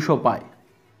 200 পাই,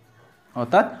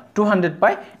 অর্থাৎ 200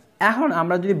 পাই। এখন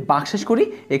আমরা যদি ভাগশেষ করি,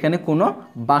 এখানে কোনো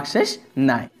ভাগশেষ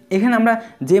নাই। এখানে আমরা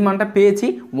যে মানটা পেয়েছি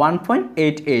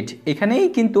 1.88, এখানেই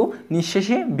কিন্তু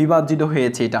নিঃশেষে বিভাজিত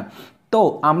হয়েছে এটা। তো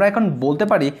আমরা এখন বলতে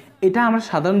পারি এটা আমরা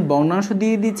সাধারণ ভগ্নাংশ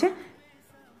দিয়ে দিচ্ছে।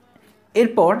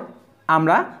 এরপর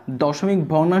আমরা দশমিক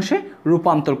ভগ্নাংশে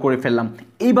রূপান্তর করে ফেললাম।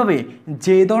 এইভাবে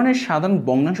যে ধরনের সাধারণ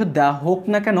ভগ্নাংশ দেওয়া হোক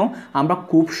না কেন, আমরা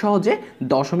খুব সহজে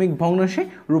দশমিক ভগ্নাংশে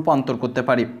রূপান্তর করতে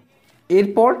পারি।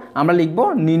 এরপর আমরা লিখব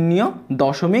নির্ণেয়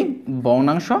দশমিক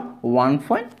ভগ্নাংশ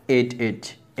 1.88,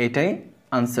 এটাই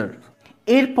আনসার।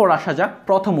 এরপর আসা যাক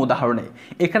প্রথম উদাহরণে।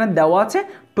 এখানে দেওয়া আছে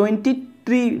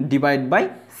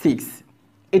 23/6।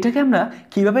 এটাকে আমরা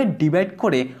কিভাবে ডিভাইড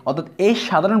করে অর্থাৎ এই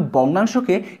সাধারণ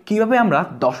ভগ্নাংশকে কিভাবে আমরা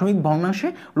দশমিক ভগ্নাংশে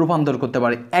রূপান্তর করতে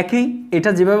পারি, এটা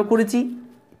যেভাবে করেছি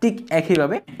ঠিক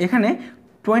একইভাবে এখানে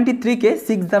 23কে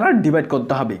 6 দ্বারা ডিভাইড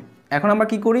করতে হবে। এখন আমরা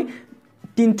কি করি,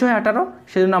 3 × 6 = 18,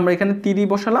 সেজন্য আমরা এখানে 3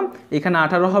 বসালাম, এখানে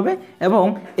 18 হবে এবং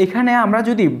এখানে আমরা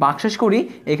যদি ভাগশেষ করি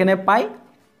এখানে পাই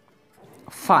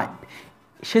 5।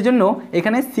 সেজন্য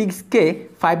এখানে 6কে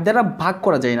 5 দ্বারা ভাগ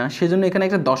করা যায় না, সেজন্য এখানে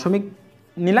একটা দশমিক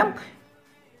নিলাম,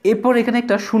 এরপর এখানে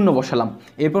একটা শূন্য বসালাম।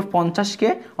 এরপর 50কে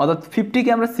অর্থাৎ 50কে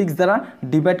আমরা 6 দ্বারা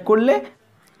ডিভাইড করলে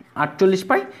 48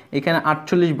 পাই, এখানে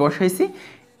 48 বসাইছি।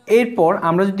 এরপর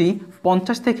আমরা যদি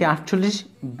 50 থেকে 48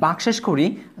 ভাগশেষ করি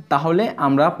তাহলে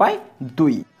আমরা পাই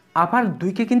 2। আবার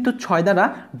 2কে কিন্তু 6 দ্বারা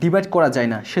ডিভাইড করা যায়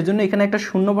না, সেজন্য এখানে একটা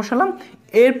শূন্য বসালাম।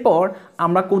 এরপর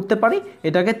আমরা করতে পারি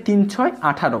এটাকে 3 × 6 =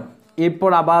 18, এরপর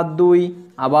আবার 2,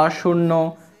 আবার শূন্য,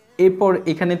 এরপর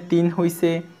এখানে 3 হয়েছে,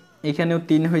 এখানেও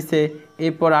 3 হয়েছে,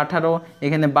 এরপর 18,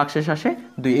 এখানে ভাগশেষ আসে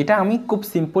 2। এটা আমি খুব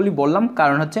সিম্পলি বললাম,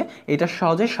 কারণ হচ্ছে এটা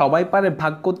সহজে সবাই পারে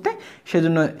ভাগ করতে,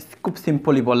 সেজন্য খুব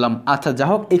সিম্পলি বললাম। আচ্ছা যা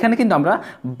হোক, এখানে কিন্তু আমরা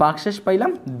ভাগশেষ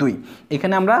পাইলাম 2,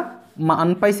 এখানে আমরা মান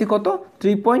পাইছি কত,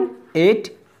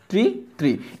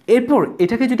 3.833। এরপর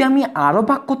এটাকে যদি আমি আরও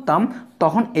ভাগ করতাম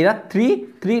তখন এরা 3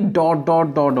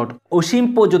 3 ... অসীম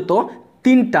পর্যন্ত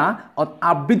 3টা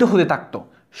আবৃত হতে থাকতো।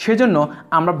 সেজন্য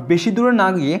আমরা বেশি দূরে না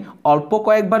গিয়ে অল্প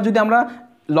কয়েকবার যদি আমরা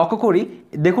লক্ষ্য করি,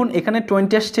 দেখুন এখানে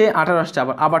 20 আসছে, 18 আসছে,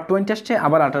 আবার 20 আসছে,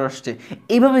 আবার 18 আসছে।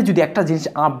 এইভাবে যদি একটা জিনিস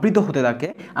আবৃত হতে থাকে,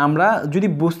 আমরা যদি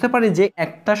বুঝতে পারি যে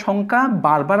একটা সংখ্যা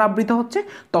বারবার আবৃত হচ্ছে,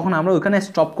 তখন আমরা ওইখানে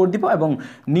স্টপ করে দিব এবং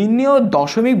নির্ণেয়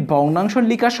দশমিক ভগ্নাংশ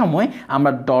লেখার সময়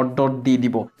আমরা ... দিয়ে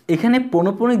দিব। এখানে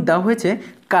পৌনঃপুনিক দেওয়া হয়েছে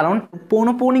কারণ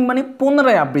পৌনঃপুনিক মানে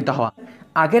পুনরায় আবৃত হওয়া।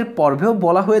 আগের পর্বেও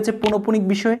বলা হয়েছে পৌনঃপুনিক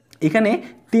বিষয়ে, এখানে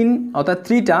 3 অর্থাৎ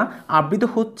 3টা আবৃত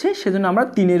হচ্ছে, সেজন্য আমরা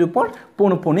 3-এর উপর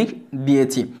পৌনঃপুনিক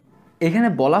দিয়েছি। এখানে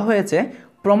বলা হয়েছে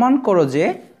প্রমাণ করো যে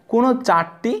কোনো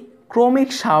 4টি ক্রমিক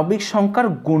স্বাভাবিক সংখ্যার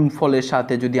গুণফলের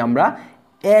সাথে যদি আমরা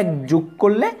 1 যোগ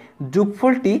করলে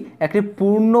যোগফলটি একটি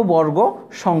পূর্ণবর্গ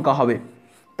সংখ্যা হবে।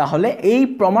 তাহলে এই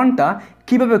প্রমাণটা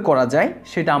কিভাবে করা যায়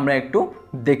সেটা আমরা একটু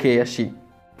দেখে আসি।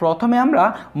 প্রথমে আমরা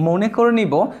মনে করে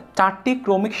নিব 4টি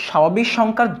ক্রমিক স্বাভাবিক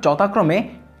সংখ্যার যথাক্রমে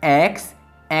x,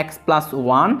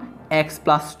 x+1,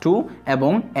 x+2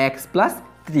 এবং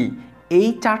x+3। এই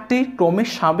 4টি ক্রমিক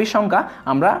স্বাভাবিক সংখ্যা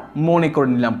আমরা মনে করে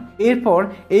নিলাম। এরপর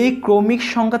এই ক্রমিক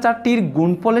সংখ্যা 4টির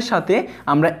গুণফলের সাথে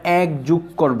আমরা 1 যোগ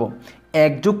করব।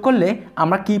 1 যোগ করলে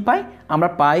আমরা কি পাই, আমরা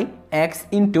পাই x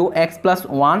 ×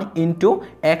 x+1 ×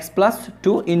 x+2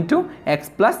 ×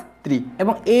 x+3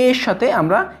 এবং এর সাথে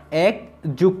আমরা 1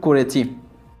 যোগ করেছি।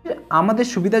 আমাদের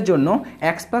সুবিধার জন্য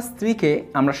x+3কে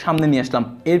আমরা সামনে নিয়ে আসলাম,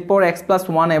 এরপর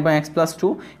x+1 এবং x+2,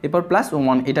 এরপর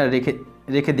 +1 এটা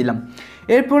রেখে দিলাম।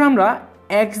 এরপর আমরা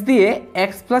x দিয়ে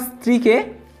x+3কে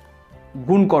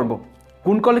গুণ করব।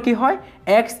 গুণ করলে কি হয়,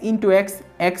 x ×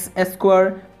 x²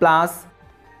 প্লাস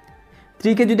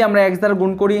 3কে যদি আমরা x দ্বারা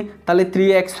গুণ করি তাহলে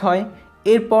 3x হয়।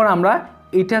 এরপর আমরা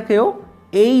এটাকেও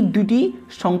এই দুটি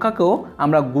সংখ্যাকেও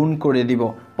আমরা গুণ করে দিব।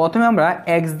 প্রথমে আমরা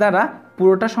x দ্বারা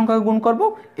পুরোটা সংখ্যাকে গুণ করব,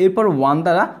 এরপর 1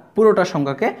 দ্বারা পুরোটা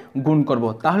সংখ্যাকে গুণ করব।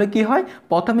 তাহলে কি হয়,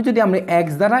 প্রথমে যদি আমরা x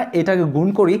দ্বারা এটাকে গুণ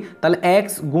করি তাহলে x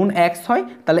গুণ x হয়,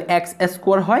 তাহলে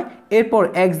x² হয়। এরপর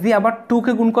x দিয়ে আবার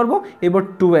 2কে গুণ করব, এরপর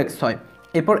 2x হয়।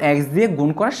 এরপর x দিয়ে গুণ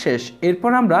করা শেষ।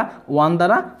 এরপর আমরা 1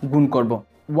 দ্বারা গুণ করব।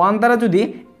 1 দ্বারা যদি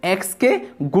x-কে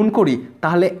গুণ করি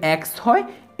তাহলে x হয়,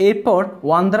 এরপর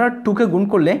 1 দ্বারা 2কে গুণ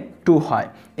করলে 2 হয়,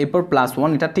 এরপর +1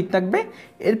 এটা ঠিক থাকবে।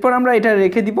 এরপর আমরা এটা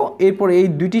রেখে দিব। এরপর এই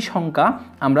দুইটি সংখ্যা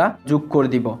আমরা যোগ করে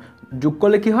দিব। যোগ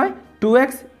করলে কি হয়, 2x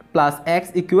 + x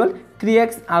 = 3x,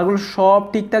 আরগুলো সব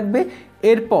ঠিক থাকবে।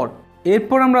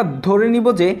 এরপর আমরা ধরে নিব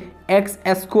যে x²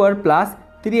 +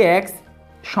 3x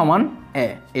 = a,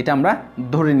 এটা আমরা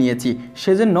ধরে নিয়েছি।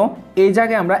 সেজন্য এই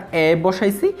জায়গায় আমরা a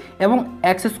বসাইছি এবং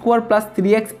x² +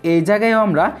 3x এই জায়গায়ও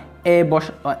আমরা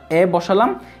a বসালাম।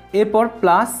 এরপর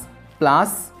প্লাস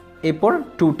এরপর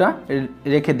 2টা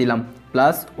রেখে দিলাম,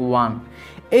 +1।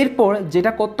 এরপর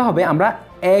যেটা করতে হবে, আমরা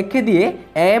a-কে দিয়ে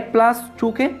a +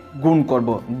 2কে গুণ করব।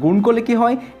 গুণ করলে কি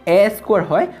হয়, a²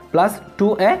 হয়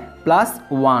 +2a +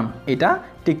 1, এটা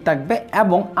ঠিক থাকবে।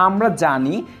 এবং আমরা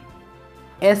জানি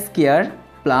a²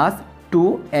 +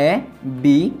 2ab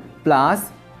 +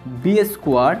 b² =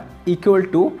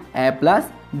 a +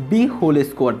 b²।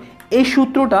 এই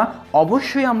সূত্রটা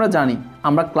অবশ্যই আমরা জানি,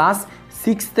 আমরা ক্লাস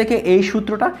 6 থেকে এই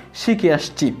সূত্রটা শিখে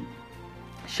আসছি।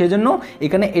 সেজন্য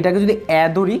এখানে এটাকে যদি এ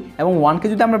ধরি এবং 1কে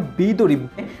যদি আমরা বি ধরি,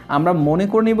 আমরা মনে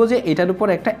করে নিব যে এটার উপর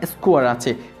একটা স্কোয়ার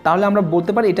আছে, তাহলে আমরা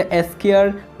বলতে পারি এটা এ স্কোয়ার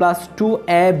প্লাস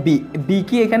 2ab, বি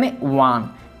কি এখানে 1,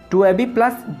 2ab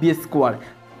প্লাস বি স্কোয়ার।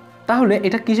 তাহলে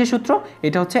এটা কিসের সূত্র?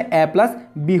 এটা হচ্ছে এ প্লাস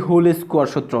বি হোল স্কোয়ার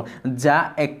সূত্র, যা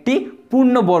একটি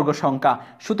পূর্ণবর্গ সংখ্যা।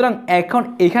 সুতরাং এখন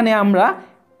এখানে আমরা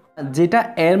যেটা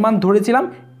এর মান ধরেছিলাম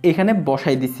এখানে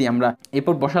বসাই দিছি আমরা,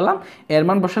 এরপর বসালাম এর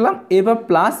মান বসালাম, এবার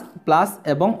প্লাস প্লাস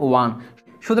এবং 1।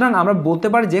 সুতরাং আমরা বলতে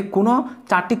পারি যে কোনো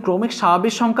চারটি ক্রমিক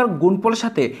স্বাভাবিক সংখ্যার গুণফলের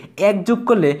সাথে 1 যোগ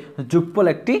করলে যোগফল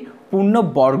একটি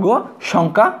পূর্ণবর্গ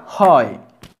সংখ্যা হয়।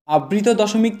 আবৃত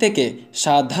দশমিক থেকে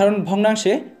সাধারণ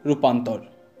ভগ্নাংশে রূপান্তর।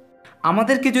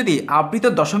 আমাদেরকে যদি আবৃত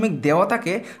দশমিক দেওয়া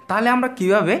থাকে তাহলে আমরা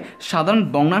কিভাবে সাধারণ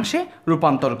ভগ্নাংশে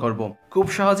রূপান্তর করব? খুব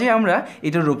সহজেই আমরা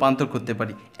এটা রূপান্তর করতে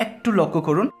পারি। একটু লক্ষ্য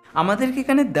করুন, আমাদেরকে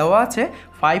এখানে দেওয়া আছে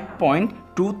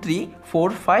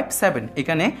 5.23457,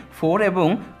 এখানে 4 এবং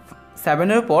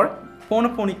 7-এর উপর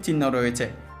পৌনঃপুনিক চিহ্ন রয়েছে।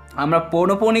 আমরা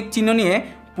পৌনঃপুনিক চিহ্ন নিয়ে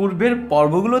পূর্বের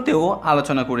পর্বগুলোতেও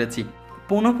আলোচনা করেছি।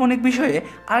 পৌনঃপুনিক বিষয়ে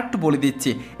আরেকটু বলে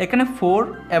দিচ্ছি, এখানে 4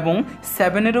 এবং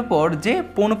 7-এর উপর যে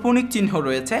পৌনঃপুনিক চিহ্ন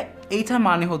রয়েছে এইটার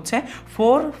মানে হচ্ছে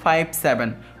 457।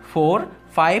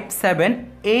 457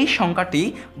 এই সংখ্যাটি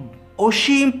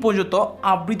অসীম পর্যন্ত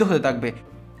আবৃত হতে থাকবে।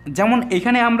 যেমন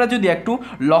এখানে আমরা যদি একটু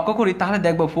লক্ষ্য করি তাহলে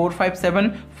দেখব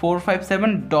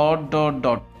 457 ডট ডট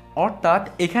ডট, অর্থাৎ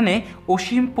এখানে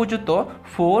অসীম পর্যন্ত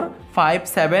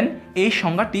 457 এই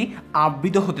সংখ্যাটি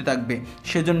আবৃত হতে থাকবে।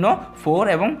 সেজন্য 4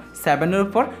 এবং 7-এর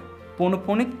উপর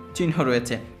পৌনঃপুনিক চিহ্ন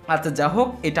রয়েছে। আচ্ছা, যা হোক,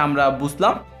 এটা আমরা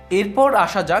বুঝলাম। এরপর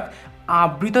আসা যাক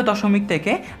আবৃত দশমিক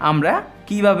থেকে আমরা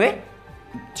কিভাবে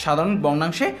সাধারণ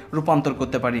ভগ্নাংশে রূপান্তর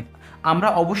করতে পারি। আমরা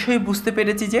অবশ্যই বুঝতে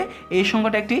পেরেছি যে এই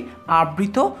সংখ্যাটা একটি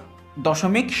আবৃত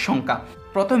দশমিক সংখ্যা।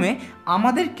 প্রথমে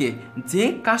আমাদেরকে যে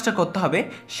কাজটা করতে হবে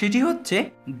সেটি হচ্ছে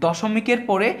দশমিকের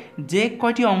পরে যে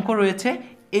কয়টি অঙ্ক রয়েছে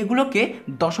এগুলোকে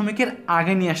দশমিকের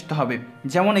আগে নিয়ে আসতে হবে।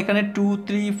 যেমন এখানে 2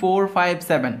 3 4 5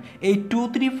 7, এই 2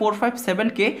 3 4 5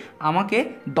 7কে আমাকে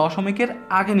দশমিকের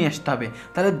আগে নিয়ে আসতে হবে।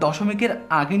 তাহলে দশমিকের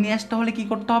আগে নিয়ে আসতে হলে কি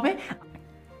করতে হবে?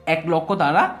 1 লক্ষ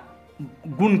দ্বারা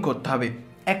গুণ করতে হবে।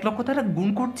 1 লক্ষ দ্বারা গুণ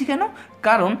করছি কেন?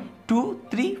 কারণ 2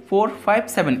 3 4 5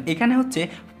 7 এখানে হচ্ছে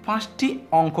 5টি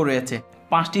অঙ্ক রয়েছে,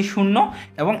 5টি শূন্য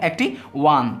এবং একটি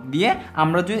 1 দিয়ে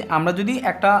আমরা যদি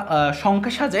একটা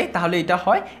সংখ্যা সাজাই তাহলে এটা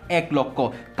হয় 1 লক্ষ।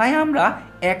 তাই আমরা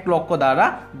 1 লক্ষ দ্বারা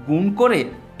গুণ করে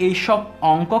এই সব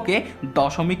অঙ্ককে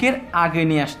দশমিকের আগে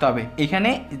নিয়ে আসতে হবে। এখানে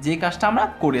যে কাজটা আমরা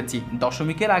করেছি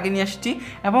দশমিকের আগে নিয়ে আসছি,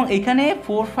 এবং এখানে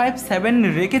 4 5 7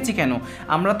 রেখেছি কেন?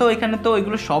 আমরা তো এখানে তো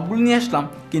এগুলো সবগুলো নিয়ে আসলাম,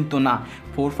 কিন্তু না,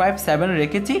 4 5 7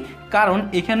 রেখেছি কারণ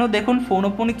এখানেও দেখুন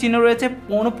পৌনঃপুনিক চিহ্ন রয়েছে।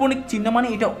 পৌনঃপুনিক চিহ্ন মানে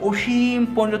এটা অসীম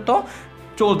পর্যন্ত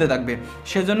চলতে থাকবে।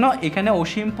 সেজন্য এখানে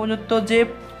অসীম পর্যন্ত যে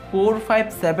 4 5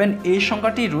 7 এই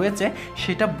সংখ্যাটি রয়েছে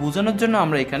সেটা বোঝানোর জন্য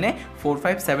আমরা এখানে 4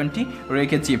 5 7টি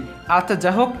রেখেছি। আচ্ছা,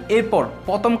 যা হোক, এরপর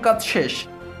প্রথম কাজ শেষ।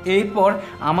 এরপর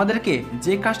আমাদেরকে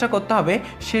যে কাজটা করতে হবে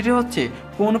সেটি হচ্ছে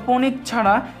পৌনঃপুনিক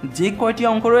ছাড়া যে কয়টি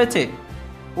অঙ্ক রয়েছে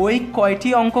ওই কয়টি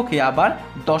অঙ্ককে আবার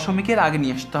দশমিকের আগে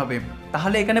নিয়ে আসতে হবে।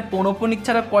 তাহলে এখানে পৌনঃপুনিক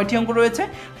ছাড়া কয়টি অঙ্ক রয়েছে?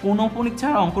 পৌনঃপুনিক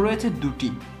ছাড়া অঙ্ক রয়েছে 2টি,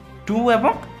 2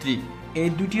 এবং 3। এই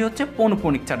দুটি হচ্ছে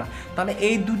পৌনঃপুনিক ছাড়া। তাহলে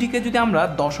এই দুটিকে যদি আমরা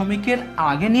দশমিকের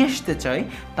আগে নিয়ে আসতে চাই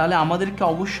তাহলে আমাদেরকে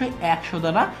অবশ্যই 100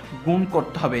 দ্বারা গুণ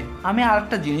করতে হবে। আমি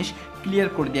আরেকটা জিনিস ক্লিয়ার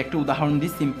করে দিই, একটা উদাহরণ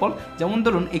দিই সিম্পল। যেমন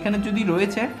ধরুন এখানে যদি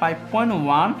রয়েছে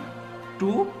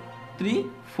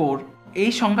 5.1234,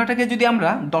 এই সংখ্যাটাকে যদি আমরা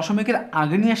দশমিকের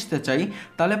আগে নিয়ে আসতে চাই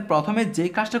তাহলে প্রথমে যে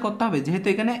কাজটা করতে হবে, যেহেতু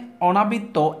এখানে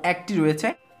অনাবৃত্ত একটি রয়েছে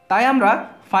তাই আমরা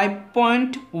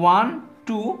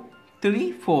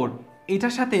 5.1234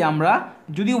 এটার সাথে আমরা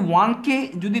যদি 1কে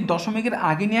যদি দশমিকের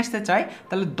আগে নিয়ে আসতে চাই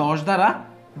তাহলে 10 দ্বারা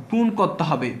গুণ করতে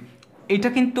হবে। এটা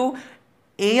কিন্তু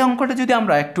এই অঙ্কটা যদি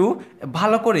আমরা একটু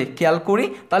ভালো করে খেয়াল করি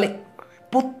তাহলে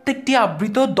প্রত্যেকটি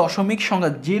আবৃত দশমিক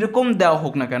সংখ্যা যেরকম দেওয়া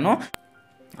হোক না কেন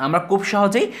আমরা খুব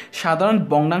সহজেই সাধারণ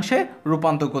ভগ্নাংশে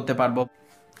রূপান্তর করতে পারবো।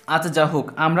 আচ্ছা, যা হোক,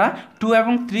 আমরা 2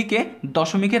 এবং 3কে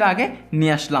দশমিকের আগে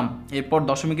নিয়ে আসলাম। এরপর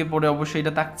দশমিকের পরে অবশ্যই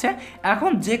এটা থাকছে। এখন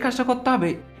যে কাজটা করতে হবে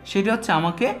সেটা হচ্ছে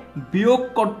আমাকে বিয়োগ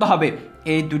করতে হবে।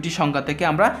 এই দুটি সংখ্যা থেকে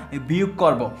আমরা বিয়োগ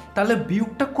করব। তাহলে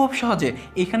বিয়োগটা খুব সহজে,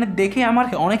 এখানে দেখে আমার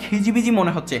অনেক হিজিবিজি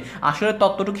মনে হচ্ছে, আসলে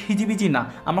ততটুকু হিজিবিজি না।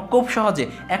 আমরা খুব সহজে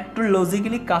একটু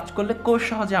লজিক্যালি কাজ করলে খুব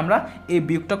সহজে আমরা এই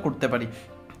বিয়োগটা করতে পারি।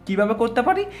 কিভাবে করতে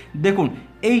পারি দেখুন,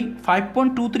 এই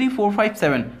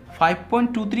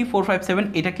 5.23457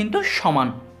 এটা কিন্তু সমান,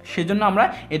 সেজন্য আমরা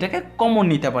এটাকে কমন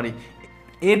নিতে পারি।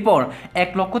 এরপর 1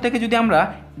 লক্ষ থেকে যদি আমরা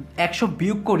 100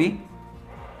 বিয়োগ করি,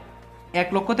 1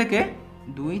 লক্ষ থেকে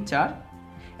 2 4,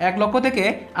 1 লক্ষ থেকে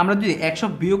আমরা যদি 100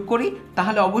 বিয়োগ করি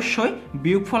তাহলে অবশ্যই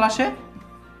বিয়োগফল আসে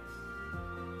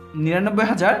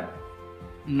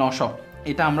 99,900।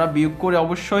 এটা আমরা বিয়োগ করে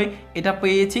অবশ্যই এটা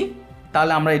পেয়েছি,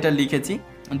 তাহলে আমরা এটা লিখেছি।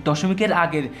 দশমিকের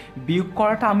আগের বিয়োগ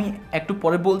করাটা আমি একটু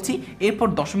পরে বলছি, এরপর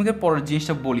দশমিকের পরের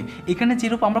জিনিসটা বলি। এখানে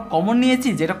যেরূপ আমরা কমন নিয়েছি,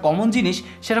 যেটা কমন জিনিস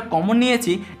সেটা কমন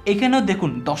নিয়েছি। এখানেও দেখুন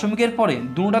দশমিকের পরে,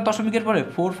 দুটা দশমিকের পরে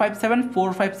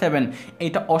 457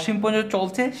 এটা অসীম পর্যন্ত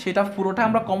চলছে, সেটা পুরোটা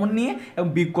আমরা কমন নিয়ে এবং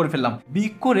বিয়োগ করে ফেললাম।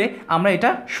 বিয়োগ করে আমরা এটা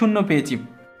শূন্য পেয়েছি।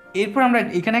 এরপর আমরা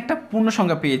এখানে একটা পূর্ণ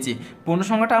সংখ্যা পেয়েছি। পূর্ণ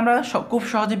সংখ্যাটা আমরা খুব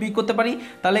সহজে বিয়োগ করতে পারি।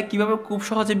 তাহলে কীভাবে খুব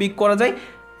সহজে বিয়োগ করা যায়?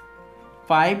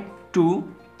 5 2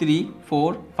 3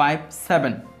 4 5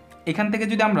 7, এখান থেকে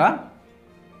যদি আমরা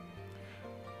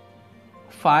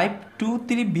 5 2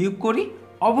 3 বিয়োগ করি,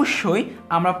 অবশ্যই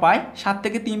আমরা পাই 7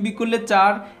 থেকে 3 বিয়োগ করলে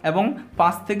 4 এবং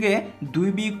 5 থেকে 2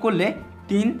 বিয়োগ করলে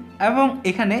 3, এবং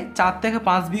এখানে 4 থেকে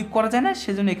 5 বিয়োগ করা যায় না,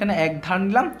 সেজন্য এখানে 1 ধার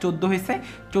নিলাম, 14 হয়েছে।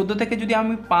 14 থেকে যদি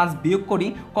আমি 5 বিয়োগ করি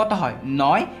কত হয়?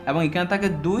 9, এবং এখানে থাকে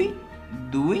 2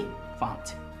 2 5।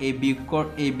 এই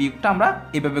বিয়োগটা আমরা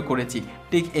এভাবে করেছি,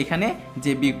 ঠিক এখানে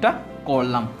যে বিয়োগটা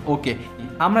করলাম। ওকে,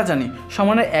 আমরা জানি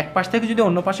সমানের এক পাশ থেকে যদি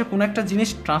অন্য পাশে কোনো একটা জিনিস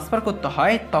ট্রান্সফার করতে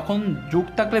হয়, তখন যোগ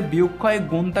থাকলে বিয়োগ হয়,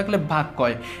 গুণ থাকলে ভাগ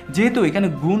হয়। যেহেতু এখানে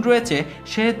গুণ রয়েছে,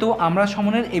 সেহেতু আমরা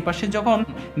সমানের এই পাশে যখন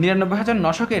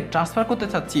 99,900কে ট্রান্সফার করতে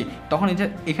চাচ্ছি, তখন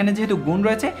এখানে যেহেতু গুণ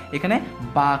রয়েছে, এখানে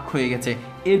ভাগ হয়ে গেছে।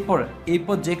 এরপর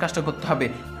যে কাজটা করতে হবে,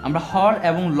 আমরা হর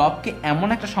এবং লবকে এমন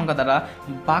একটা সংখ্যা দ্বারা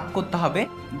ভাগ করতে হবে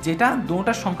যেটা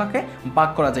দুটোটা সংখ্যাকে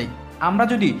ভাগ করা যায়। আমরা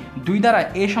যদি 2 দ্বারা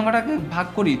এই সংখ্যাটাকে ভাগ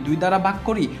করি, 2 দ্বারা ভাগ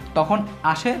করি, তখন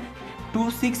আসে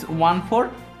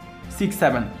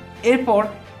 261467। এরপর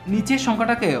নিচের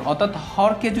সংখ্যাটাকে অর্থাৎ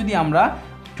হরকে যদি আমরা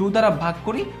 2 দ্বারা ভাগ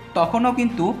করি, তখনও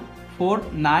কিন্তু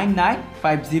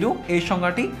 49950 এই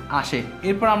সংখ্যাটি আসে।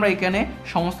 এরপর আমরা এখানে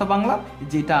সমস্ত বাংলা,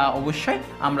 যেটা অবশ্যই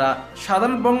আমরা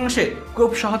সাধারণ ভগ্নাংশে খুব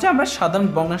সহজে আমরা সাধারণ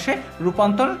ভগ্নাংশে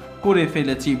রূপান্তর করে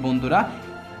ফেলেছি বন্ধুরা।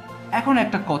 এখন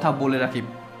একটা কথা বলে রাখি,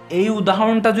 এই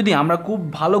উদাহরণটা যদি আমরা খুব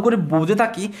ভালো করে বুঝে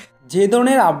থাকি, যে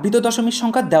ধরনের আবৃত দশমিক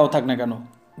সংখ্যা দেওয়া থাক না কেন,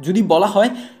 যদি বলা হয়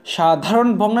সাধারণ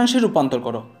ভগ্নাংশে রূপান্তর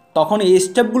করো, তখন এই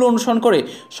স্টেপগুলো অনুসরণ করে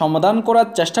সমাধান করার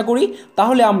চেষ্টা করি,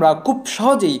 তাহলে আমরা খুব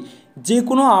সহজেই যে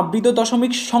কোনো আবৃত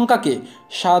দশমিক সংখ্যাকে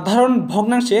সাধারণ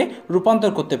ভগ্নাংশে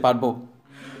রূপান্তর করতে পারবো।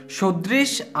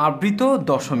 সদৃশ আবৃত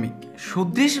দশমিক,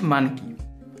 সদৃশ মান কি?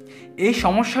 এই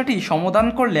সমস্যাটি সমাধান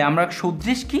করলে আমরা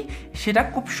সদৃশ কি সেটা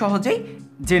খুব সহজেই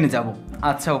জেনে যাব।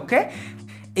 আচ্ছা, ওকে,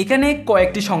 এখানে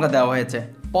কয়েকটি সংখ্যা দেওয়া হয়েছে।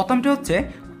 প্রথমটি হচ্ছে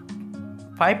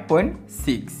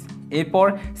 5.6, এরপর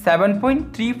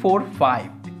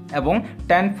 7.345 এবং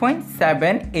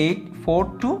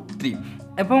 10.78423,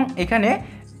 এবং এখানে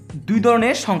 2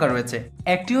 ধরনের সংখ্যা রয়েছে।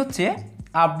 একটি হচ্ছে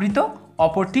আবৃত,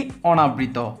 অপরটি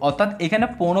অনাবৃত। অর্থাৎ এখানে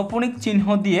পৌনঃপুনিক চিহ্ন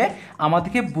দিয়ে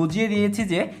আমাদেরকে বুঝিয়ে দিয়েছি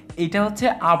যে এটা হচ্ছে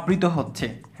আবৃত হচ্ছে।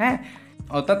 হ্যাঁ,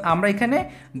 অর্থাৎ আমরা এখানে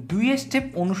 2 স্টেপ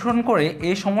অনুসরণ করে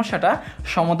এই সমস্যাটা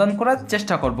সমাধান করার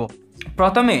চেষ্টা করব।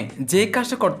 প্রথমে যে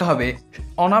কাজটা করতে হবে,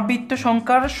 অনাবৃত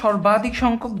সংখ্যার সর্বাধিক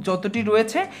সংখ্যক যতটি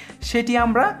রয়েছে সেটি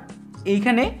আমরা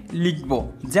এইখানে লিখব।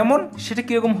 যেমন সেটা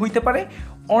কীরকম হইতে পারে?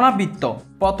 অনাবৃত্ত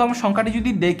প্রথম সংখ্যাটি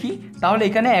যদি দেখি, তাহলে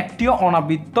এখানে একটিও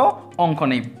অনাবৃত্ত অঙ্ক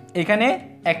নেই, এখানে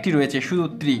একটি রয়েছে শুধু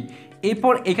 3।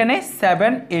 এরপর এখানে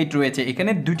 7 8 রয়েছে,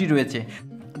 এখানে 2টি রয়েছে,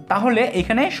 তাহলে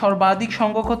এখানে সর্বাধিক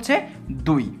সংখ্যক হচ্ছে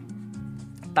 2।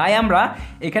 তাই আমরা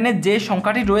এখানে যে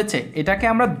সংখ্যাটি রয়েছে এটাকে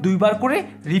আমরা 2 বার করে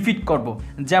রিপিট করব।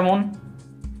 যেমন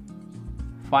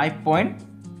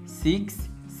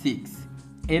 5.66,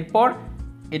 এরপর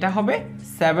এটা হবে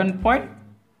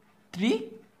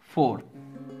 7.34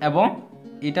 এবং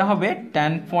এটা হবে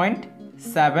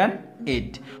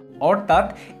 10.78। অর্থাৎ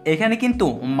এখানে কিন্তু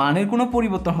মানের কোনো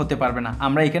পরিবর্তন হতে পারবে না।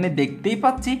 আমরা এখানে দেখতেই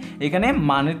পাচ্ছি এখানে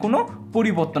মানের কোনো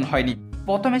পরিবর্তন হয়নি।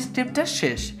 প্রথম স্টেপটা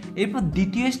শেষ। এরপর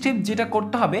দ্বিতীয় স্টেপ যেটা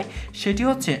করতে হবে সেটি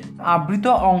হচ্ছে আবৃত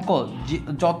অঙ্ক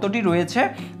যতটি রয়েছে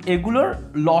এগুলোর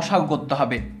লসাগু করতে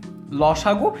হবে।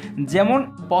 লসাগু, যেমন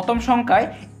প্রথম সংখ্যায়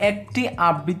একটি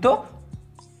আবৃত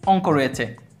অঙ্ক রয়েছে,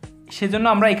 সেজন্য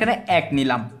আমরা এখানে 1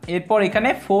 নিলাম। এরপর এখানে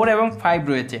 4 এবং 5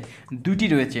 রয়েছে, 2টি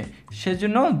রয়েছে,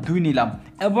 সেজন্য 2 নিলাম।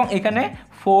 এবং এখানে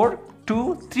 4 2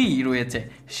 3 রয়েছে,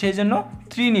 সেজন্য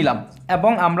 3 নিলাম।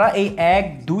 এবং আমরা এই 1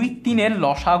 2 3-এর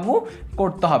লসাগু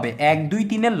করতে হবে। 1 2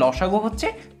 3-এর লসাগু হচ্ছে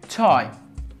 6।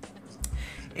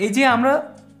 এই যে আমরা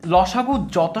লসাগু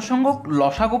যত সংখ্যক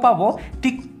লসাগু পাবো,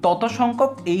 ঠিক তত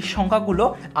সংখ্যক এই সংখ্যাগুলো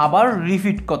আবার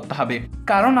রিপিট করতে হবে,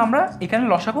 কারণ আমরা এখানে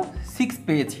লসাগু 6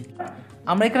 পেয়েছি।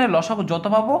 আমরা এখানে লসাগু যত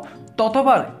পাবো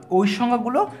ততবার ওই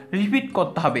সংখ্যাগুলো রিপিট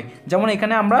করতে হবে। যেমন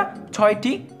এখানে আমরা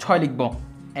 6টি 6 লিখব,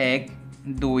 1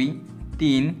 2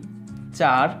 3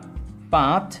 4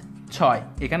 5 6,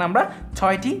 এখানে আমরা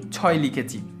 6টি 6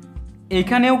 লিখেছি।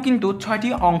 এখানেও কিন্তু 6টি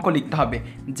অঙ্ক লিখতে হবে।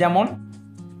 যেমন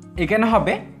এখানে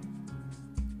হবে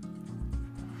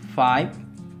 5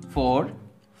 4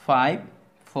 5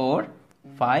 4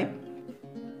 5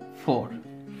 4।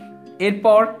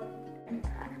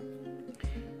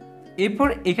 এরপর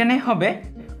এখানে হবে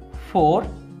 4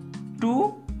 2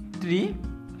 3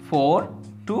 4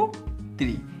 2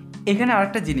 3। এখানে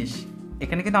আরেকটা জিনিস,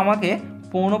 এখানে কিন্তু আমাকে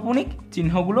পৌনঃপুনিক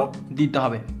চিহ্নগুলো দিতে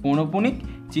হবে। পৌনঃপুনিক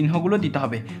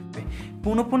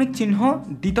চিহ্ন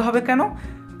দিতে হবে কেন?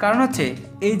 কারণ হচ্ছে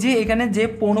এই যে এখানে যে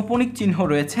পৌনঃপুনিক চিহ্ন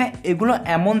রয়েছে এগুলো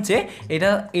এমন যে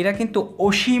এরা কিন্তু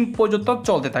অসীম পর্যন্ত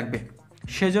চলতে থাকবে,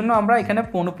 সেজন্য আমরা এখানে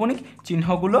পৌনঃপুনিক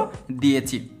চিহ্নগুলো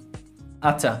দিয়েছি।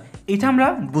 আচ্ছা, এটা আমরা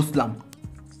বুঝলাম।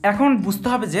 এখন বুঝতে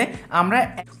হবে যে আমরা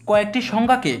কয়েকটি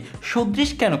সংখ্যাকে সদৃশ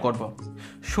কেন করব।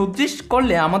 সদৃশ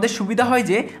করলে আমাদের সুবিধা হয়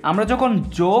যে আমরা যখন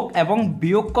যোগ এবং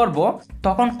বিয়োগ করব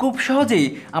তখন খুব সহজেই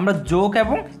আমরা যোগ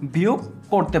এবং বিয়োগ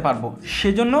করতে পারবো।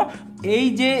 সেজন্য এই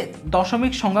যে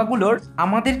দশমিক সংখ্যাগুলোর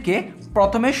আমাদেরকে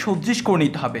প্রথমে সদৃশ করে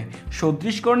নিতে হবে।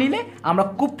 সদৃশ করে নিলে আমরা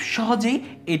খুব সহজেই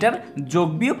এটার যোগ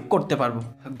বিয়োগ করতে পারবো।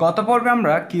 গত পর্বে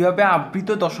আমরা কিভাবে আবৃত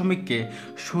দশমিককে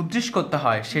সদৃশ করতে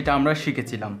হয় সেটা আমরা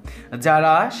শিখেছিলাম।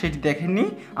 যারা সেটি দেখেননি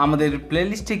আমাদের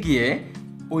প্লেলিস্টে গিয়ে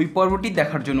ওই পর্বটি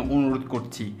দেখার জন্য অনুরোধ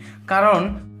করছি, কারণ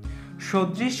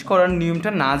সদৃশ করার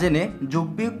নিয়মটা না জেনে যোগ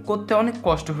বিয়োগ করতে অনেক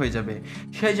কষ্ট হয়ে যাবে।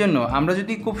 সেই জন্য আমরা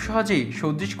যদি খুব সহজেই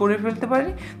সদৃশ করে ফেলতে পারি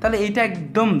তাহলে এটা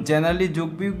একদম জেনারেলি যোগ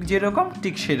বিয়োগ যেরকম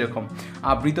ঠিক সেরকম।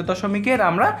 আবৃত দশমিকের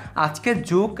আমরা আজকে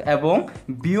যোগ এবং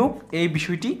বিয়োগ এই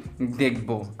বিষয়টি দেখব।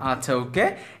 আচ্ছা, ওকে।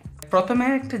 প্রথমে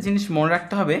একটা জিনিস মনে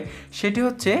রাখতে হবে, সেটি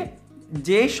হচ্ছে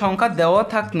যে সংখ্যা দেওয়া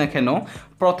থাক না কেন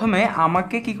প্রথমে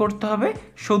আমাকে কি করতে হবে,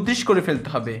 সদৃশ করে ফেলতে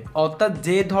হবে। অর্থাৎ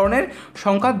যে ধরনের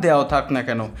সংখ্যা দেওয়া থাক না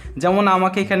কেন, যেমন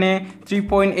আমাকে এখানে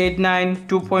 3.89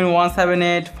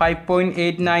 2.178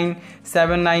 5.89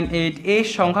 798 এই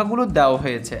সংখ্যাগুলো দেওয়া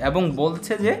হয়েছে এবং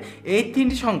বলছে যে এই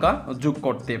তিনটি সংখ্যা যোগ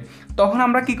করতে। তখন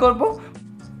আমরা কি করব,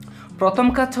 প্রথম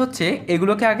কাজ হচ্ছে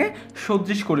এগুলোকে আগে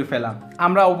সদৃশ করে ফেলা।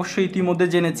 আমরা অবশ্যই ইতিমধ্যে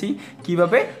জেনেছি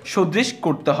কিভাবে সদৃশ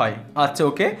করতে হয়। আচ্ছা,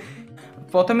 ওকে।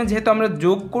 প্রথমে যেহেতু আমরা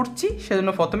যোগ করছি সেজন্য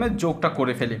প্রথমে যোগটা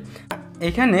করে ফেলি।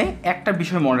 এখানে একটা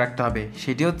বিষয় মনে রাখতে হবে,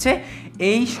 সেটি হচ্ছে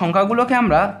এই সংখ্যাগুলোকে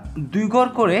আমরা 2 ঘর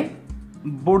করে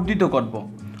বর্ধিত করব।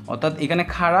 অর্থাৎ এখানে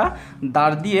খাড়া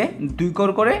দাঁড় দিয়ে 2 ঘর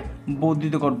করে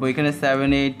বর্ধিত করব। এখানে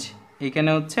 7 8, এখানে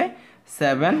হচ্ছে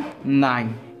 7 9।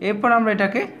 এরপর আমরা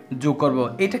এটাকে যোগ করব।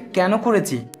 এটা কেন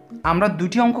করেছি, আমরা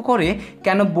 2টি অঙ্ক করে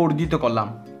কেন বর্ধিত করলাম?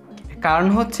 কারণ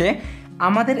হচ্ছে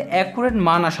আমাদের অ্যাকুরেট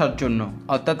মান আসার জন্য,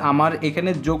 অর্থাৎ আমার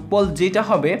এখানে যোগফল যেটা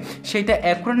হবে সেটা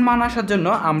অ্যাকুরেট মান আসার জন্য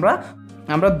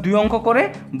আমরা 2 অঙ্ক করে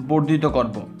বর্ধিত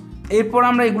করব। এরপর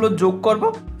আমরা এগুলো যোগ করব।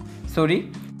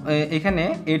 এখানে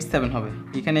 8 7 হবে,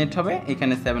 এখানে 8 হবে,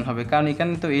 এখানে 7 হবে, কারণ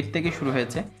এখানে তো 8 থেকে শুরু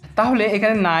হয়েছে। তাহলে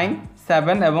এখানে 9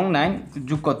 7 এবং 9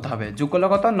 যোগ করতে হবে। যোগ করলে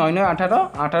কত? 9 9 18,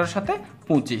 18 সাথে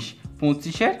 25,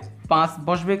 25-এর 5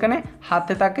 বসবে এখানে,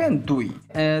 হাতে থাকে 2।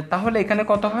 তাহলে এখানে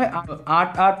কত হয়?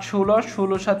 8 8 16,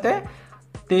 16 সাথে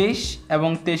 23 এবং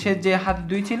 23-এর যে হাতে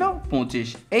 2 ছিল 25।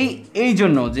 এই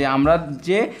জন্য যে আমরা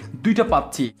যে 2টা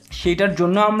পাচ্ছি সেটার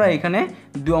জন্য আমরা এখানে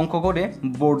 2 অঙ্ক করে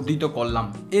বর্ধিত করলাম।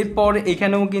 এরপর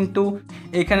এখানেও কিন্তু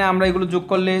এখানে আমরা এগুলো যোগ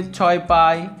করলে 6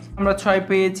 পাই, আমরা 6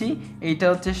 পেয়েছি, এইটা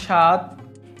হচ্ছে 7।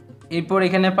 এরপর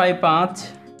এখানে পাই 5,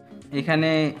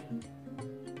 এখানে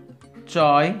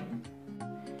 6,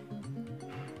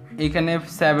 এখানে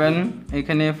 7,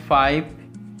 এখানে 5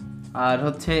 আর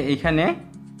হচ্ছে এখানে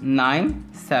 9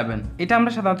 7। এটা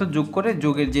আমরা সাধারণত যোগ করে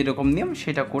যোগের যেরকম নিয়ম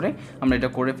সেটা করে আমরা এটা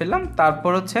করে ফেললাম।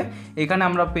 তারপর হচ্ছে এখানে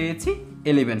আমরা পেয়েছি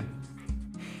 11।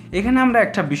 এখানে আমরা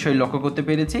একটা বিষয় লক্ষ্য করতে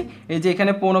পেরেছি, এই যে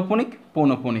এখানে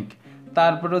পৌনঃপুনিক,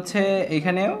 তারপর হচ্ছে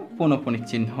এখানেও পৌনঃপুনিক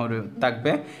চিহ্ন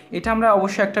থাকবে। এটা আমরা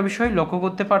অবশ্যই একটা বিষয় লক্ষ্য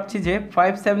করতে পারছি যে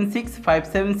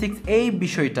 576 এই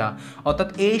বিষয়টা, অর্থাৎ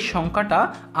এই সংখ্যাটা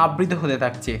আবৃত হতে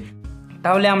থাকছে।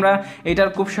 তাহলে আমরা এটার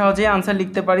খুব সহজেই আনসার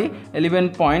লিখতে পারি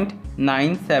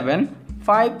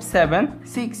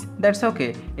 11.97576। দ্যাটস ওকে,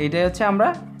 এটাই হচ্ছে আমরা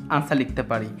আনসার লিখতে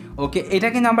পারি। ওকে, এটা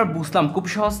কিন্তু আমরা বুঝলাম, খুব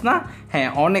সহজ না? হ্যাঁ,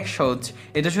 অনেক সহজ।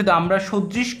 এটা শুধু আমরা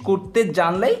সদৃশ করতে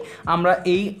জানলেই আমরা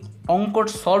এই অঙ্কর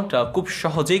সলভটা খুব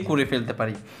সহজেই করে ফেলতে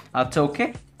পারি। আচ্ছা, ওকে।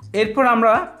 এরপর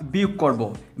আমরা বিয়োগ করব।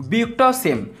 বিয়োগটাও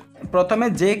সেম। প্রথমে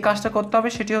যে কাজটা করতে হবে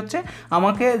সেটি হচ্ছে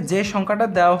আমাকে যে সংখ্যাটা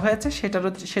দেওয়া হয়েছে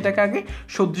সেটাকে আগে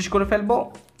সদৃশ করে ফেলবো।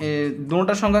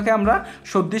 দুটোটা সংখ্যাকে আমরা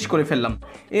সদৃশ করে ফেললাম।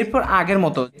 এরপর আগের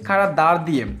মতো খাড়া দাঁড়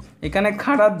দিয়ে, এখানে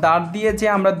খাড়া দাঁড় দিয়ে যে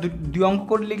আমরা 2 অঙ্ক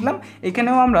করে লিখলাম,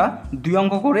 এখানেও আমরা 2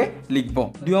 অঙ্ক করে লিখব।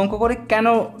 2 অঙ্ক করে কেন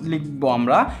লিখব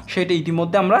আমরা সেটা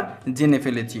ইতিমধ্যে আমরা জেনে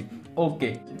ফেলেছি। ওকে,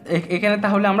 এখানে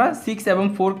তাহলে আমরা 6 এবং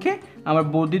 4কে আমরা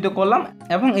বর্ধিত করলাম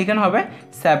এবং এখানে হবে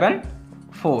 7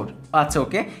 4। আচ্ছা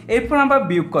ওকে, এরপর আমরা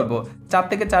বিয়োগ করব। 4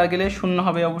 থেকে 4 গেলে 0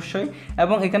 হবে অবশ্যই,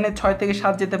 এবং এখানে 6 থেকে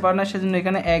 7 যেতে পারে না, সেজন্য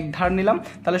এখানে 1 ধার নিলাম,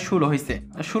 তাহলে 16 হয়েছে।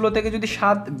 16 থেকে যদি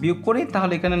 7 বিয়োগ করি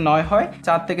তাহলে এখানে 9 হয়।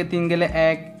 4 থেকে 3 গেলে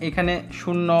 1, এখানে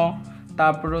 0,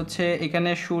 তারপর হচ্ছে এখানে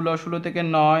 16 থেকে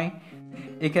 9,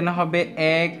 এখানে হবে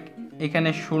 1, এখানে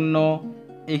 0,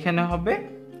 এখানে হবে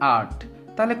 8।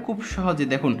 তাহলে খুব সহজে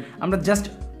দেখুন, আমরা জাস্ট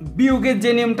বিয়োগের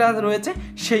যে নিয়মটা রয়েছে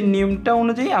সেই নিয়মটা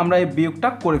অনুযায়ী আমরা এই বিয়োগটা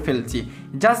করে ফেলছি।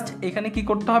 জাস্ট এখানে কি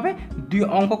করতে হবে, 2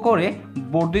 অঙ্ক করে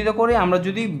বর্ধিত করে আমরা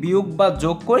যদি বিয়োগ বা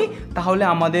যোগ করি তাহলে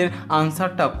আমাদের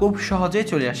আনসারটা খুব সহজেই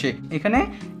চলে আসে। এখানে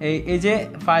এই যে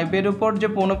 5-এর উপর যে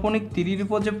পৌনঃপুনিক, 3-এর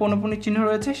উপর যে পৌনঃপুনিক চিহ্ন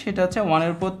রয়েছে সেটা হচ্ছে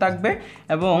 1-এর উপর থাকবে,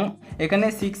 এবং এখানে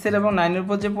 6-এর এবং 9-এর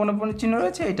উপর যে পৌনঃপুনিক চিহ্ন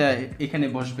রয়েছে এটা এখানে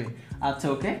বসবে। আচ্ছা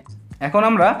ওকে, এখন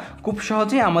আমরা খুব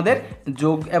সহজেই আমাদের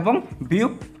যোগ এবং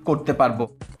বিয়োগ করতে পারবো।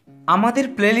 আমাদের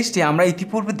প্লেলিস্টে আমরা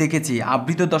ইতিপূর্বে দেখেছি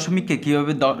আবৃত দশমিককে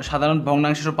কীভাবে সাধারণ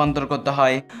ভগ্নাংশে রূপান্তর করতে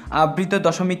হয়, আবৃত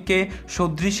দশমিককে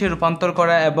সদৃশে রূপান্তর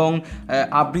করা, এবং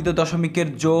আবৃত দশমিকের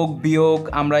যোগ বিয়োগ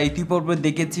আমরা ইতিপূর্বে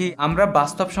দেখেছি। আমরা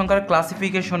বাস্তব সংখ্যার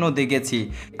ক্লাসিফিকেশনও দেখেছি।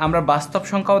 আমরা বাস্তব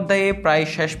সংখ্যা অধ্যায়ে প্রায়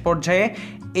শেষ পর্যায়ে,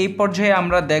 এই পর্যায়ে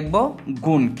আমরা দেখব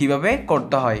গুণ কিভাবে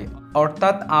করতে হয়,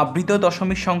 অর্থাৎ আবৃত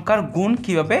দশমিক সংখ্যার গুণ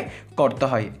কিভাবে করতে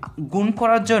হয়। গুণ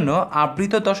করার জন্য,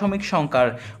 আবৃত দশমিক সংখ্যার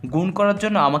গুণ করার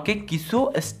জন্য আমাকে কিছু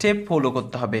স্টেপ ফলো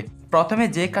করতে হবে। প্রথমে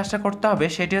যে কাজটা করতে হবে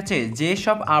সেটি হচ্ছে, যে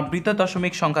সব আবৃত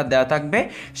দশমিক সংখ্যা দেওয়া থাকবে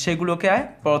সেগুলোকে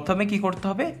প্রথমে কি করতে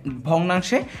হবে,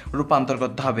 ভগ্নাংশে রূপান্তর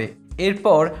করতে হবে।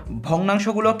 এরপর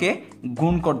ভগ্নাংশগুলোকে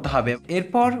গুণ করতে হবে।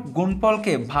 এরপর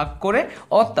গুণফলকে ভাগ করে,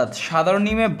 অর্থাৎ সাধারণ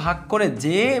নিয়মে ভাগ করে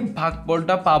যে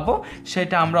ভাগফলটা পাবো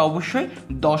সেটা আমরা অবশ্যই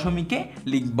দশমিকে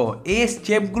লিখব। এই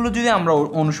স্টেপগুলো যদি আমরা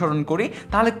অনুসরণ করি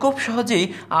তাহলে খুব সহজেই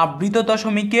আবৃত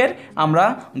দশমিকের আমরা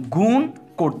গুণ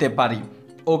করতে পারি।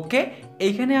 ওকে,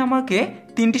 এইখানে আমাকে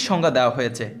 3টি সংখ্যা দেওয়া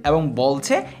হয়েছে এবং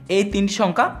বলছে এই 3টি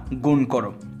সংখ্যা গুণ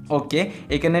করো। ওকে,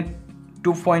 এখানে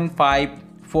 2.5,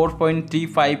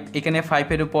 4.35, এখানে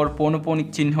 5-এর উপর পৌনঃপুনিক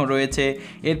চিহ্ন রয়েছে।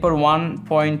 এরপর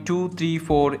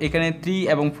 1.234, এখানে 3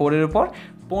 এবং 4-এর উপর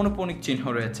পৌনঃপুনিক চিহ্ন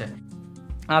রয়েছে।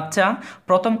 আচ্ছা,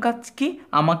 প্রথম কাজ কি,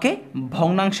 আমাকে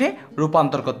ভগ্নাংশে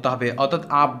রূপান্তর করতে হবে, অর্থাৎ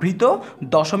আবৃত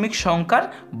দশমিক সংখ্যার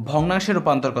ভগ্নাংশে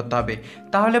রূপান্তর করতে হবে।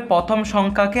 তাহলে প্রথম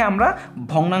সংখ্যাকে আমরা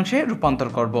ভগ্নাংশে রূপান্তর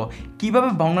করব। কিভাবে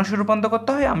ভগ্নাংশে রূপান্তর করতে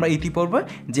হয় আমরা ইতিপূর্বে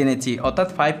জেনেছি, অর্থাৎ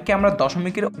 5কে আমরা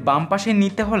দশমিকের বাম পাশে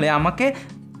নিতে হলে আমাকে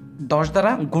 10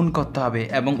 দ্বারা গুণ করতে হবে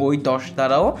এবং ওই 10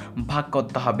 দ্বারাও ভাগ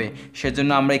করতে হবে। সেজন্য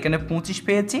আমরা এখানে 25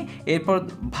 পেয়েছি, এরপর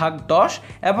ভাগ 10,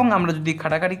 এবং আমরা যদি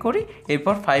কাটাকাটি করি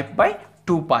এরপর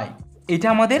 5/2 পাই। এটা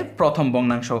আমাদের প্রথম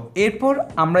ভগ্নাংশ। এরপর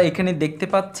আমরা এখানে দেখতে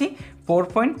পাচ্ছি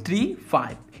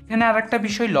 4.35। এখানে আর একটা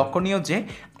বিষয় লক্ষণীয় যে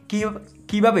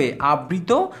কিভাবে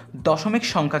আবৃত দশমিক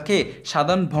সংখ্যাকে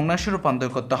সাধারণ ভগ্নাংশে রূপান্তর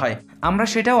করতে হয়, আমরা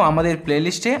সেটাও আমাদের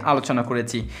প্লেলিস্টে আলোচনা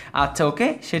করেছি। আচ্ছা ওকে,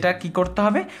 সেটা কি করতে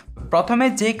হবে, প্রথমে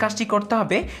যে কাজটি করতে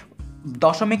হবে,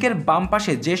 দশমিকের বাম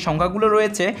পাশে যে সংখ্যাগুলো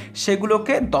রয়েছে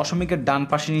সেগুলোকে দশমিকের ডান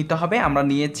পাশে নিতে হবে। আমরা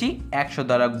নিয়েছি 100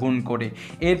 দ্বারা গুণ করে।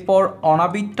 এরপর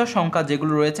অনাবৃত্ত সংখ্যা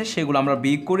যেগুলো রয়েছে সেগুলো আমরা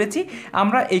বিয়োগ করেছি।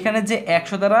 আমরা এখানে যে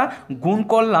 100 দ্বারা গুণ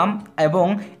করলাম, এবং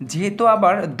যেহেতু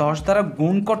আবার 10 দ্বারা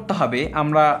গুণ করতে হবে,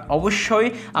 আমরা অবশ্যই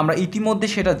আমরা ইতিমধ্যে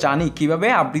সেটা জানি কিভাবে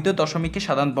আবৃত দশমিককে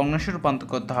সাধারণ ভগ্নাংশে রূপান্তর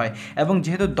করতে হয়, এবং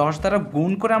যেহেতু 10 দ্বারা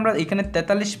গুণ করে আমরা এখানে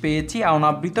 43 পেয়েছি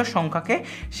অনাবৃত সংখ্যাকে,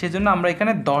 সেজন্য আমরা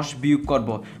এখানে 10 বিয়োগ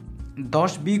করব।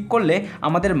 10 বিয়োগ করলে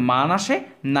আমাদের মান আসে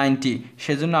 90,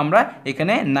 সেজন্য আমরা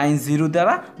এখানে 90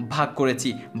 দ্বারা ভাগ করেছি।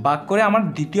 ভাগ করে আমার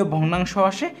দ্বিতীয় ভগ্নাংশ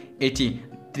আসে এটি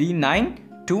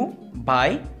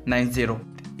 392/90।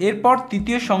 এরপর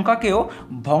তৃতীয় সংখ্যাকেও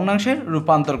ভগ্নাংশে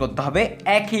রূপান্তর করতে হবে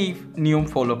একই নিয়ম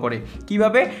ফলো করে।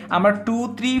 কিভাবে, আমরা 2,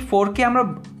 3, 4কে আমরা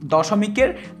দশমিকের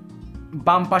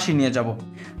বাম পাশে নিয়ে যাব।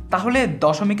 তাহলে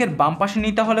দশমিকের বাম পাশে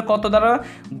নিতে হলে কত দ্বারা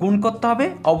গুণ করতে হবে,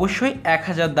 অবশ্যই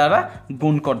 1000 দ্বারা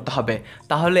গুণ করতে হবে।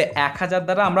 তাহলে 1000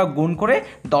 দ্বারা আমরা গুণ করে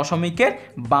দশমিকের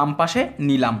বাম পাশে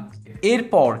নিলাম।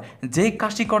 এরপর যে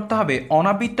কাজটি করতে হবে,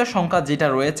 অনাবৃত্ত সংখ্যা যেটা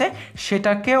রয়েছে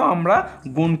সেটাকেও আমরা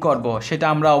গুণ করব। সেটা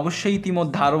আমরা অবশ্যই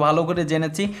ইতিমধ্যে আরও ভালো করে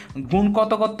জেনেছি। গুণ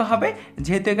কত করতে হবে,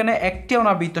 যেহেতু এখানে একটি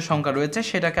অনাবৃত্ত সংখ্যা রয়েছে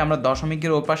সেটাকে আমরা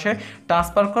দশমিকের ওপাশে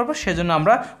ট্রান্সফার করব, সেজন্য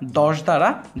আমরা 10 দ্বারা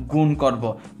গুণ করব।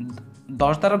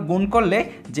 10 দ্বারা গুণ করলে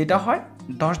যেটা হয়,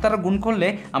 10 দ্বারা গুণ করলে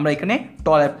আমরা এখানে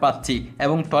 12 পাচ্ছি,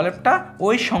 এবং 12টা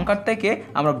ওই সংখ্যার থেকে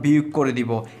আমরা বিয়োগ করে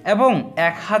দিব, এবং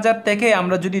 1000 থেকে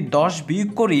আমরা যদি 10 বিয়োগ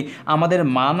করি আমাদের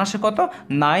মান আসে কত,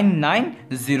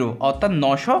 990, অর্থাৎ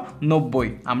 990।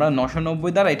 আমরা 990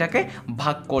 দ্বারা এটাকে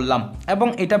ভাগ করলাম এবং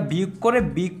এটা বিয়োগ করে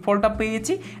বিয়োগফলটা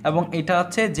পেয়েছি, এবং এটা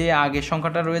হচ্ছে যে আগের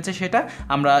সংখ্যাটা রয়েছে সেটা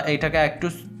আমরা এটাকে একটু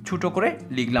ছোটো করে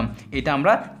লিখলাম। এটা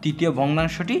আমরা তৃতীয়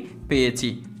ভগ্নাংশটি পেয়েছি।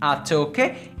 আচ্ছা ওকে,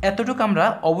 এতটুকু আমরা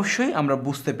অবশ্যই আমরা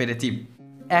বুঝতে পেরেছি।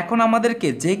 এখন আমাদেরকে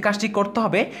যে কাজটি করতে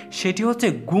হবে সেটি হচ্ছে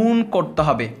গুণ করতে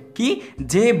হবে। কি,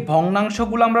 যে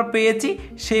ভগ্নাংশগুলো আমরা পেয়েছি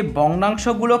সেই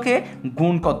ভগ্নাংশগুলোকে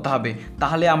গুণ করতে হবে।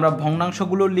 তাহলে আমরা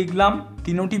ভগ্নাংশগুলো লিখলাম,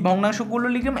 তিনটি ভগ্নাংশগুলো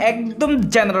লিখলাম, একদম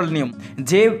জেনারেল নিয়ম,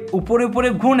 যে উপরে উপরে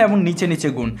গুণ এবং নিচে নিচে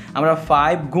গুণ। আমরা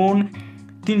 5 গুণ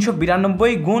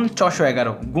 392 গুণ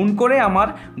 611 গুণ করে আমার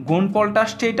গুণফলটা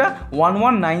আসছে এটা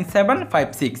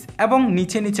 119756, এবং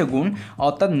নিচে নিচে গুণ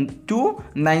অর্থাৎ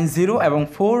 290 এবং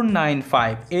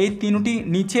 495, এই তিনটি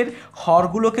নিচের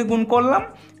হরগুলোকে গুণ করলাম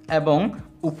এবং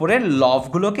উপরের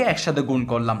লবগুলোকে একসাথে গুণ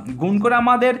করলাম। গুণ করে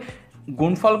আমাদের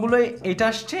গুণফলগুলো এটা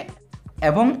আসছে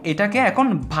এবং এটাকে এখন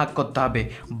ভাগ করতে হবে।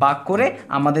 ভাগ করে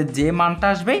আমাদের যে মানটা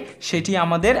আসবে সেটি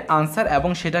আমাদের আনসার, এবং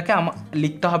সেটাকে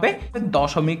লিখতে হবে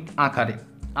দশমিক আকারে।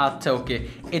 আচ্ছা ওকে,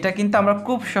 এটা কিন্তু আমরা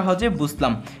খুব সহজে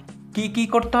বুঝলাম। কি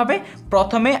করতে হবে,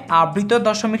 প্রথমে আবৃত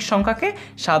দশমিক সংখ্যাকে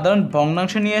সাধারণ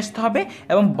ভগ্নাংশ নিয়ে আসতে হবে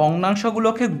এবং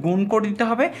ভগ্নাংশগুলোকে গুণ করে দিতে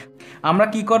হবে। আমরা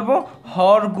কি করব,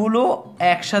 হরগুলো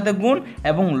একসাথে গুণ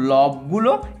এবং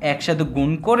লবগুলো একসাথে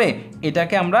গুণ করে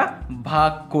এটাকে আমরা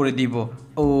ভাগ করে দিব।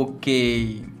 ওকে,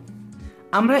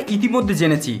 আমরা ইতিমধ্যে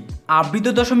জেনেছি আবৃত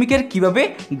দশমিকের কিভাবে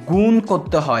গুণ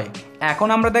করতে হয়। এখন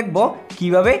আমরা দেখব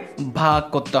কিভাবে ভাগ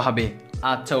করতে হবে।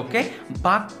 আচ্ছা ওকে,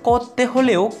 ভাগ করতে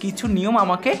হলেও কিছু নিয়ম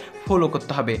আমাকে ফলো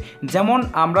করতে হবে। যেমন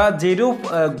আমরা যেরূপ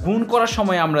গুণ করার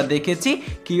সময় আমরা দেখেছি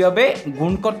কিভাবে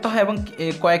গুণ করতে হয় এবং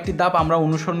কয়েকটি ধাপ আমরা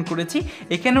অনুসরণ করেছি,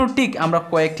 এখানেও ঠিক আমরা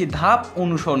কয়েকটি ধাপ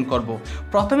অনুসরণ করব।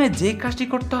 প্রথমে যে কাজটি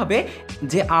করতে হবে,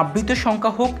 যে আবৃত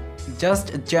সংখ্যা হোক, জাস্ট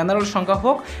জেনারেল সংখ্যা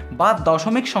হোক বা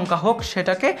দশমিক সংখ্যা হোক,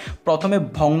 সেটাকে প্রথমে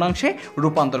ভগ্নাংশে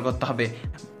রূপান্তর করতে হবে।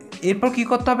 এরপর কি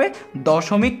করতে হবে,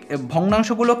 দশমিক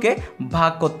ভগ্নাংশগুলোকে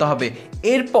ভাগ করতে হবে।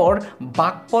 এরপর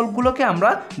ভাগফলগুলোকে আমরা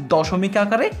দশমিক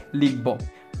আকারে লিখব।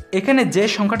 এখানে যে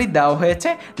সংখ্যাটি দেওয়া হয়েছে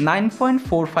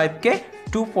 9.45কে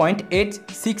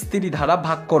 2.863 দ্বারা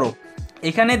ভাগ করো।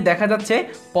 এখানে দেখা যাচ্ছে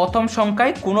প্রথম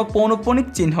সংখ্যায় কোনো পৌনঃপুনিক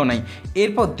চিহ্ন নাই।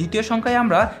 এরপর দ্বিতীয় সংখ্যায়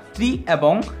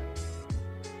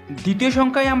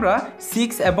আমরা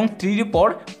 6 এবং 3 উপর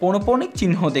পৌনঃপুনিক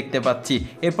চিহ্ন দেখতে পাচ্ছি।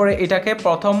 এরপরে এটাকে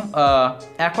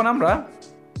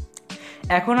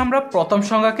এখন আমরা প্রথম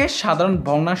সংখ্যাকে সাধারণ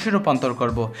ভগ্নাংশে রূপান্তর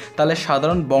করব। তাহলে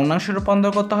সাধারণ ভগ্নাংশে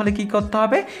রূপান্তর করতে হলে কি করতে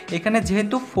হবে, এখানে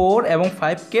যেহেতু 4 এবং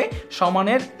 5কে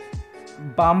সমানের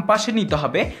বাম পাশে নিতে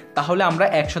হবে, তাহলে আমরা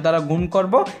 100 দ্বারা গুণ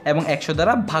করব এবং 100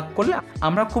 দ্বারা ভাগ করলে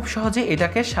আমরা খুব সহজে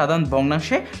এটাকে সাধারণ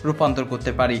ভগ্নাংশে রূপান্তর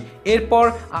করতে পারি। এরপর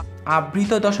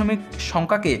আবৃত দশমিক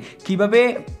সংখ্যাকে কিভাবে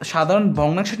সাধারণ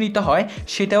ভগ্নাংশে নিতে হয়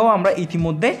সেটাও আমরা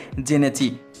ইতিমধ্যে জেনেছি।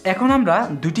 এখন আমরা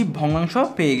দুটি ভগ্নাংশ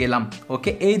পেয়ে গেলাম। ওকে,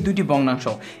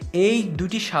 এই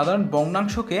দুটি সাধারণ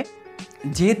ভগ্নাংশকে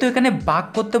যেহেতু এখানে ভাগ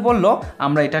করতে বলল,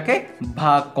 আমরা এটাকে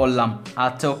ভাগ করলাম।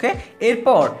 আচ্ছা ওকে,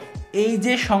 এরপর এই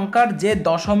যে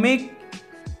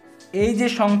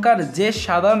সংখ্যার যে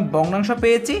সাধারণ ভগ্নাংশ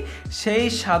পেয়েছি সেই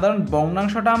সাধারণ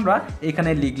ভগ্নাংশটা আমরা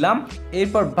এখানে লিখলাম।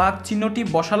 এরপর ভাগ চিহ্নটি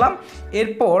বসালাম।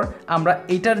 এরপর আমরা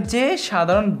এটার যে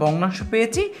সাধারণ ভগ্নাংশ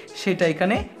পেয়েছি সেটা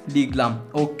এখানে লিখলাম।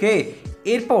 ওকে,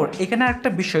 এরপর এখানে একটা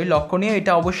বিষয় লক্ষণীয়,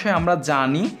 এটা অবশ্যই আমরা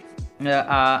জানি,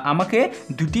 আমাকে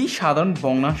দুটি সাধারণ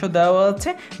ভগ্নাংশ দেওয়া আছে,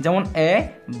 যেমন a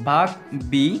ভাগ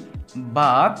b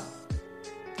ভাগ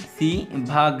c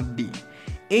ভাগ d।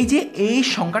 এই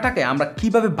সংখ্যাটাকে আমরা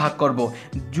কিভাবে ভাগ করব,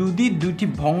 যদি দুটি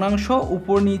ভগ্নাংশ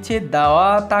উপর নিচে দেওয়া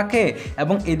থাকে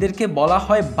এবং এদেরকে বলা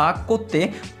হয় ভাগ করতে,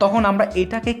 তখন আমরা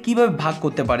এটাকে কিভাবে ভাগ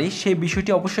করতে পারি সেই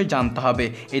বিষয়টি অবশ্যই জানতে হবে।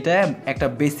 এটা একটা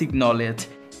বেসিক নলেজ।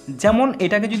 যেমন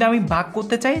এটাকে যদি আমি ভাগ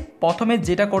করতে চাই, প্রথমে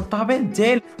যেটা করতে হবে, যে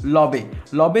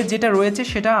লবে যেটা রয়েছে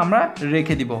সেটা আমরা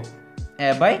রেখে দিব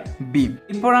a/b।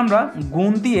 এরপর আমরা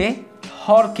গুণ দিয়ে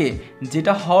হরকে,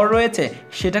 যেটা হর রয়েছে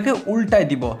সেটাকে উল্টায়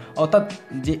দিব, অর্থাৎ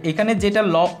যে এখানে যেটা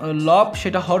লব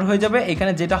সেটা হর হয়ে যাবে,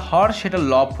 এখানে যেটা হর সেটা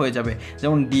লব হয়ে যাবে,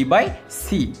 যেমন d/c।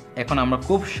 এখন আমরা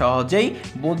খুব সহজেই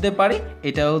বলতে পারি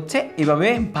এটা হচ্ছে এভাবে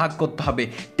ভাগ করতে হবে।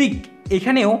 ঠিক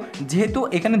এখানেও যেহেতু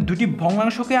এখানে দুটি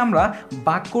ভগ্নাংশকে আমরা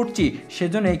ভাগ করছি,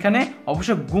 সেজন্য এখানে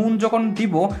অবশ্য গুণ যখন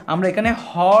দিব আমরা এখানে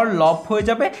হর লব হয়ে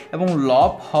যাবে এবং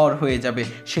লব হর হয়ে যাবে,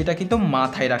 সেটা কিন্তু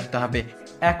মাথায় রাখতে হবে।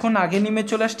 এখন আগে নেমে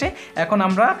চলে আসছে, এখন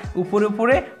আমরা উপরে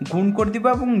উপরে গুণ করে দিব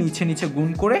এবং নিচে নিচে গুণ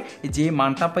করে যে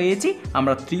মানটা পেয়েছি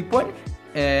আমরা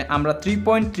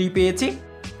 3.3 পেয়েছি।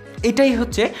 এটাই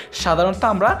হচ্ছে সাধারণত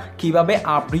আমরা কিভাবে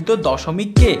আবৃত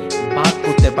দশমিককে ভাগ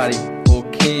করতে পারি।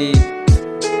 ওকে।